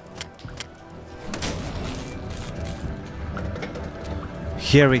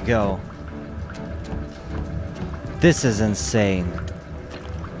 Here we go. This is insane.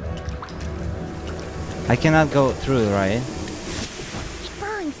 I cannot go through, right? It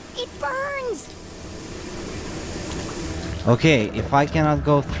burns! It burns! Okay, if I cannot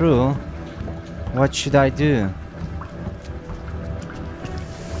go through, what should I do?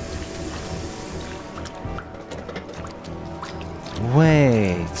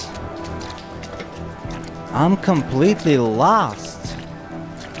 Wait. I'm completely lost.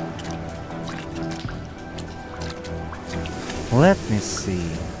 Let me see.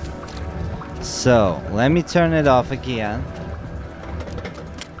 So, let me turn it off again.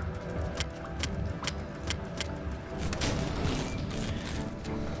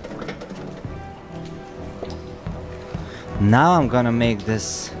 Now I'm gonna make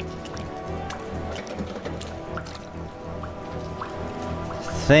this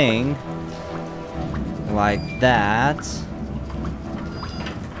thing like that.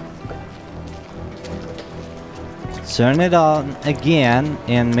 Turn it on again,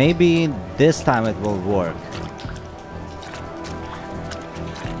 and maybe this time it will work.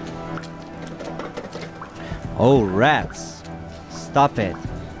 Oh, rats! Stop it!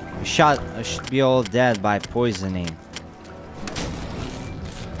 You should be all dead by poisoning.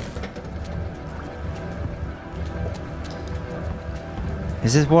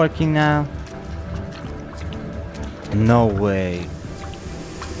 Is it working now? No way.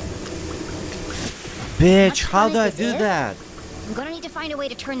 Bitch, how do I do that? I'm gonna need to find a way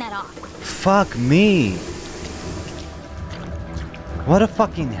to turn that off. Fuck me. What a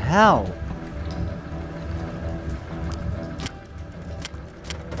fucking hell.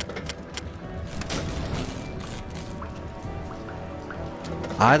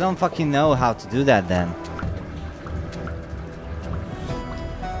 I don't fucking know how to do that then.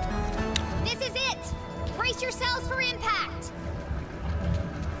 This is it! Brace yourselves for impact!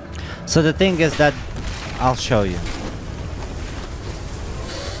 So the thing is that I'll show you.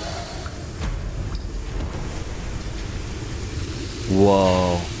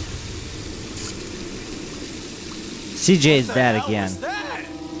 Whoa. CJ is dead again.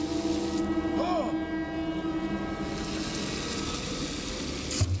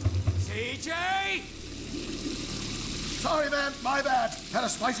 CJ! Sorry, man. My bad. Had a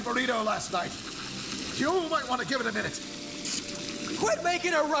spicy burrito last night. You might want to give it a minute. Quit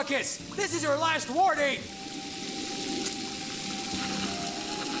making a ruckus! This is your last warning!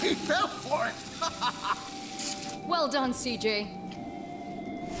 He fell for it. Well done, CJ.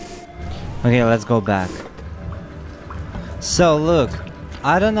 Okay, let's go back. So look,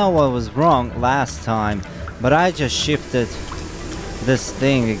 I don't know what was wrong last time, but I just shifted this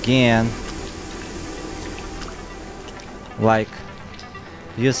thing again. Like,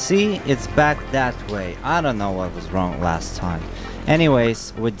 you see, it's back that way. I don't know what was wrong last time.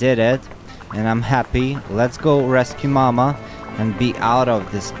 Anyways, we did it, and I'm happy. Let's go rescue Mama and be out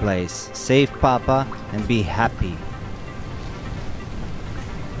of this place. Save Papa and be happy.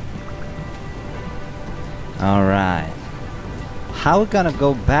 Alright. How we gonna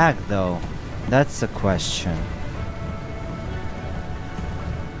go back though? That's the question.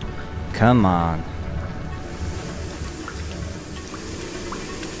 Come on.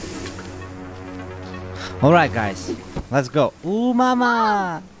 Alright guys, let's go. Ooh,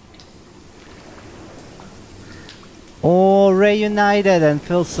 Mama! Oh, reunited and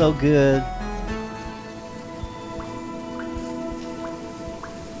feels so good.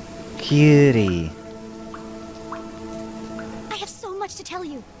 Cutie. I have so much to tell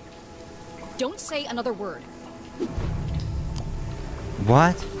you. Don't say another word.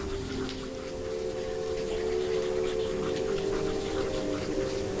 What?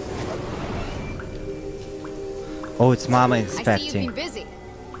 Oh, it's Mama I see you've inspecting. been busy.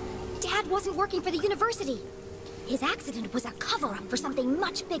 Dad wasn't working for the university. His accident was a cover-up for something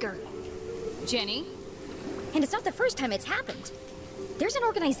much bigger. Jenny, And it's not the first time it's happened. There's an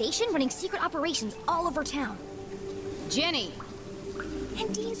organization running secret operations all over town. Jenny!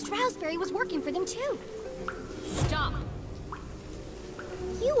 And Dean Stroudsbury was working for them too. Stop!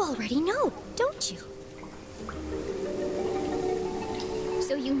 You already know, don't you?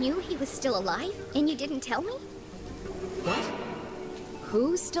 So you knew he was still alive, and you didn't tell me? What?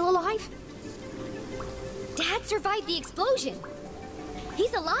 Who's still alive? Dad survived the explosion.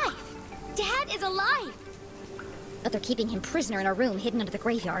 He's alive. Dad is alive. But they're keeping him prisoner in a room hidden under the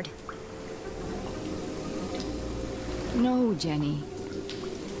graveyard. No, Jenny.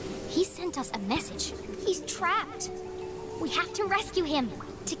 He sent us a message. He's trapped. We have to rescue him.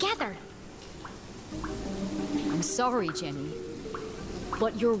 Together. I'm sorry, Jenny.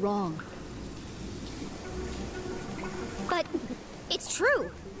 But you're wrong. But it's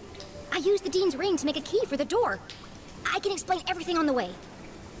true. I used the Dean's ring to make a key for the door. I can explain everything on the way.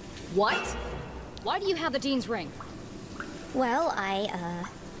 What? Why do you have the Dean's ring? Well, I,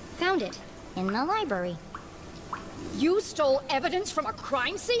 found it in the library. You stole evidence from a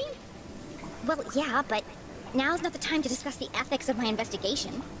crime scene? Well, yeah, but now's not the time to discuss the ethics of my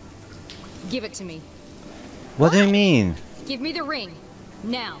investigation. Give it to me. What do you mean? Give me the ring.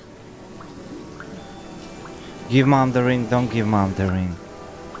 Now. Give Mom the ring, don't give Mom the ring.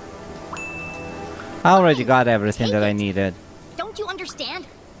 I already got everything that I needed. Don't you understand?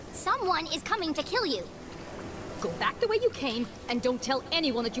 Someone is coming to kill you. Go back the way you came, and don't tell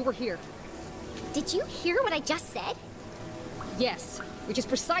anyone that you were here. Did you hear what I just said? Yes, which is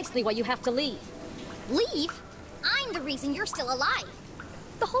precisely why you have to leave. Leave? I'm the reason you're still alive.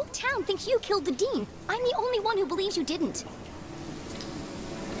 The whole town thinks you killed the Dean. I'm the only one who believes you didn't.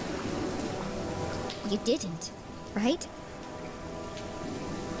 You didn't, right?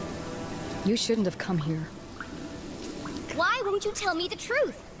 You shouldn't have come here. Why won't you tell me the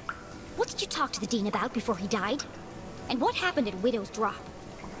truth? What did you talk to the Dean about before he died? And what happened at Widow's Drop?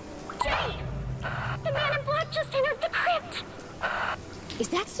 Jenny! The man in black just entered the crypt! Is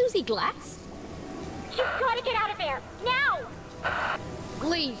that Susie Glatz? You've got to get out of there, now!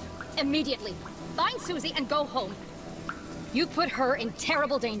 Leave, immediately. Find Susie and go home. You put her in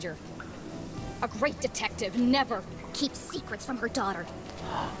terrible danger. A great detective never keeps secrets from her daughter.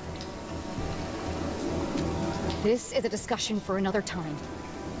 This is a discussion for another time.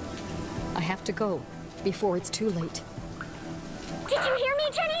 I have to go before it's too late. Did you hear me,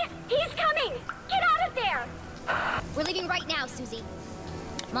 Jenny? He's coming! Get out of there! We're leaving right now, Susie.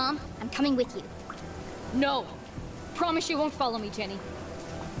 Mom, I'm coming with you. No! Promise you won't follow me, Jenny.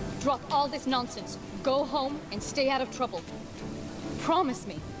 Drop all this nonsense. Go home and stay out of trouble. Promise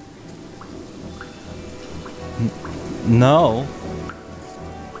me. No.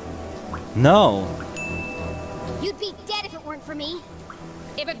 No. You'd be dead if it weren't for me.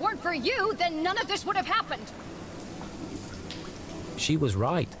 If it weren't for you, then none of this would have happened. She was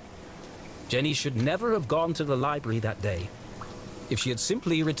right. Jenny should never have gone to the library that day. If she had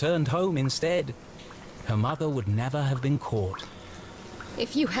simply returned home instead, her mother would never have been caught.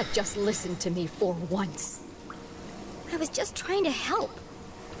 If you had just listened to me for once. I was just trying to help.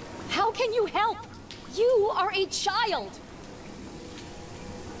 How can you help? You are a child.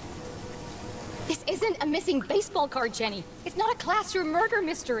 This isn't a missing baseball card, Jenny. It's not a classroom murder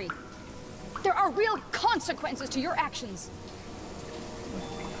mystery. There are real consequences to your actions.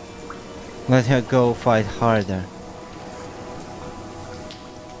 Let her go fight harder.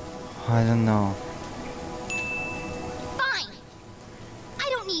 I don't know. Fine. I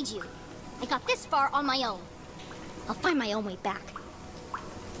don't need you. I got this far on my own. I'll find my own way back.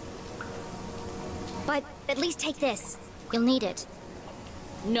 But at least take this. You'll need it.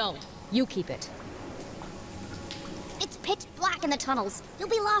 No, you keep it. It's pitch black in the tunnels. You'll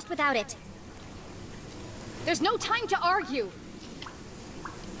be lost without it. There's no time to argue.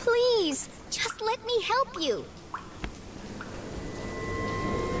 Please, just let me help you.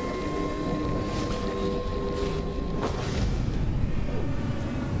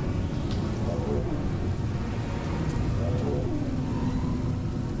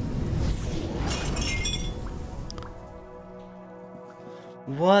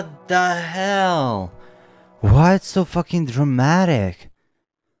 What the hell? Why it's so fucking dramatic?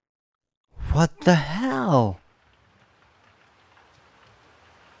 What the hell?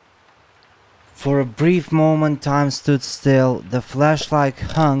 For a brief moment time stood still. The flashlight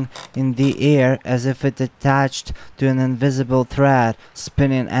hung in the air as if it attached to an invisible thread,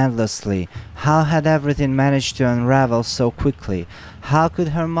 spinning endlessly. How had everything managed to unravel so quickly? How could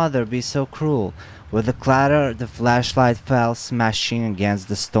her mother be so cruel? With a clatter, the flashlight fell, smashing against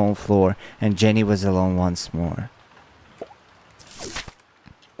the stone floor, and Jenny was alone once more.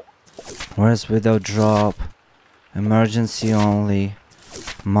 Where's Widow Drop? Emergency only.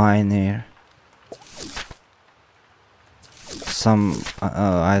 Minor. Some,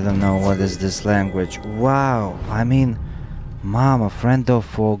 I don't know what is this language. Wow, I mean, mom, a friend of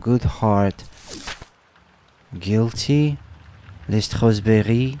four, good heart. Guilty? Les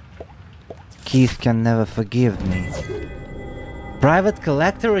Strasberry? Keith can never forgive me. Private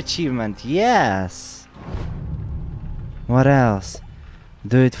collector achievement, yes! What else?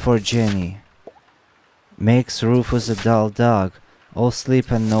 Do it for Jenny. Makes Rufus a dull dog. All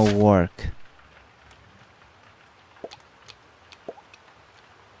sleep and no work.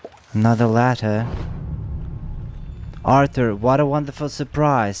 Another letter. Arthur, what a wonderful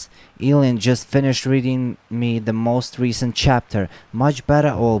surprise. Elin just finished reading me the most recent chapter. Much better,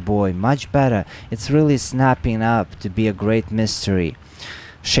 old boy, much better. It's really snapping up to be a great mystery.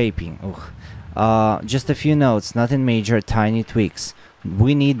 Shaping. Just a few notes, nothing major, tiny tweaks.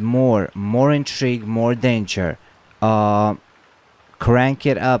 We need more intrigue, more danger. Crank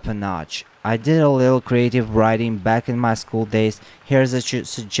it up a notch. I did a little creative writing back in my school days. Here's a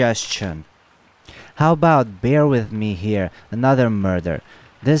suggestion. How about bear with me here, another murder.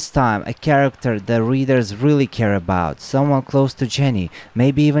 This time a character the readers really care about, someone close to Jenny,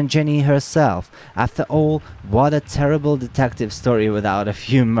 maybe even Jenny herself. After all, what a terrible detective story without a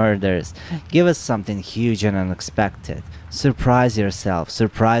few murders. Give us something huge and unexpected. Surprise yourself,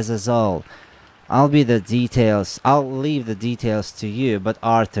 surprise us all. I'll leave the details to you, but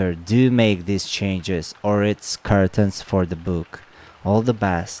Arthur, do make these changes or it's curtains for the book. All the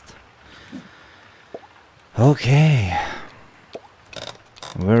best. Okay.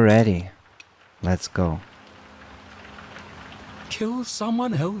 We're ready. Let's go. Kill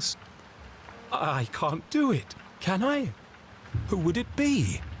someone else? I can't do it, can I? Who would it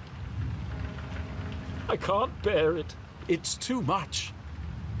be? I can't bear it. It's too much.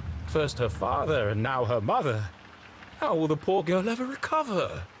 First her father and now her mother. How will the poor girl ever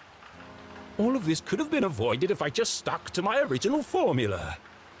recover? All of this could have been avoided if I just stuck to my original formula.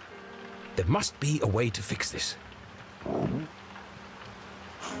 There must be a way to fix this.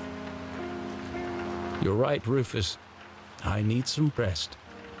 You're right, Rufus. I need some rest.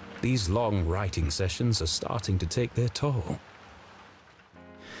 These long writing sessions are starting to take their toll.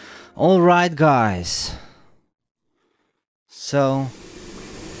 Alright, guys. So...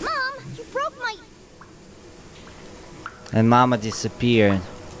 Mom, you broke my... And Mama disappeared.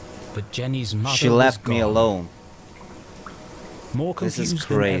 But Jenny's mother She left me alone. More This is confused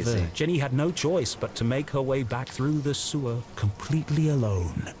than ever, crazy. Jenny had no choice but to make her way back through the sewer completely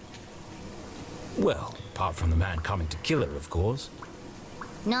alone. Well, apart from the man coming to kill her, of course.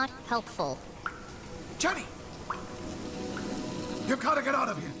 Not helpful. Jenny! You've got to get out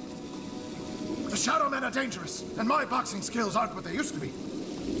of here. The Shadow Men are dangerous, and my boxing skills aren't what they used to be.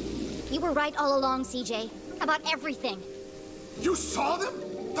 You were right all along, CJ. About everything. You saw them?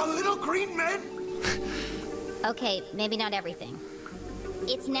 The little green men? Okay, maybe not everything.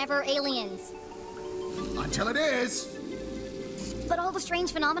 It's never aliens. Until it is. But all the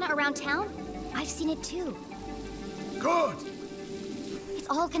strange phenomena around town? I've seen it too. Good. It's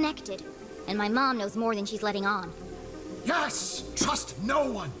all connected. And my mom knows more than she's letting on. Yes! Trust no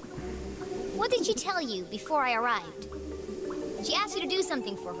one! What did she tell you before I arrived? She asked you to do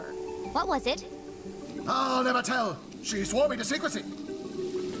something for her. What was it? I'll never tell. She swore me to secrecy.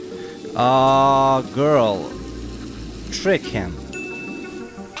 Girl. Trick him.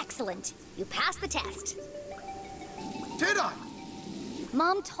 Excellent. You passed the test. Did I?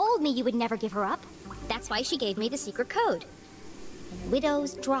 Mom told me you would never give her up. That's why she gave me the secret code.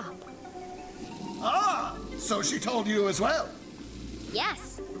 Widow's Drop. Ah! So she told you as well?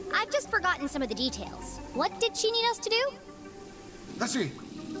 Yes. I've just forgotten some of the details. What did she need us to do? Let's see.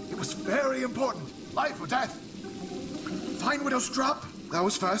 It was very important. Life or death. Find Widow's Drop. That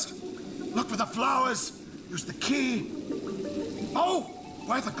was first. Look for the flowers. Use the key. Oh!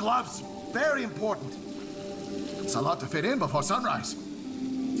 Wear the gloves. Very important. It's a lot to fit in before sunrise.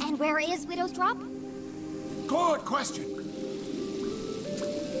 And where is Widow's Drop? Good question.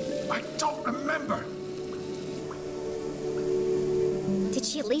 I don't remember. Did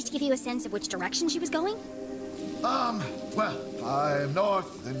she at least give you a sense of which direction she was going? Well, if I'm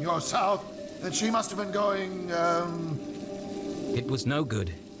north and you're south, then she must have been going, It was no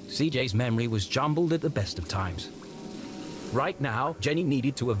good. CJ's memory was jumbled at the best of times. Right now, Jenny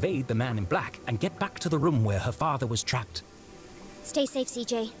needed to evade the man in black and get back to the room where her father was trapped. Stay safe,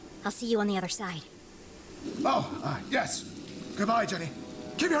 CJ. I'll see you on the other side. Oh, yes. Goodbye, Jenny.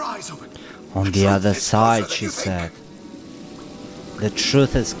 Keep your eyes open. On the other side, she said. The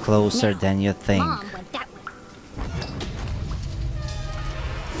truth is closer than you think. Mom went that way.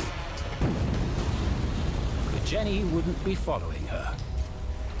 Good Jenny wouldn't be following her.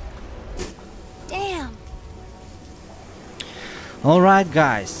 Damn. Alright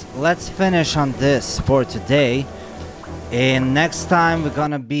guys, let's finish on this for today. And next time we're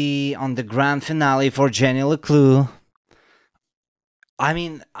gonna be on the grand finale for Jenny LeClue. I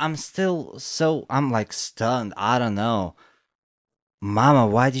mean, I'm like stunned. I don't know. Mama,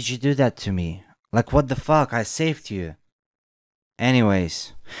 why did you do that to me? Like, what the fuck? I saved you.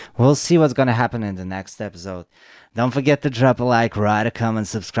 Anyways, we'll see what's gonna happen in the next episode. Don't forget to drop a like, write a comment,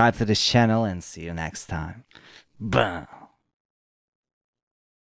 subscribe to this channel, and see you next time. Bam!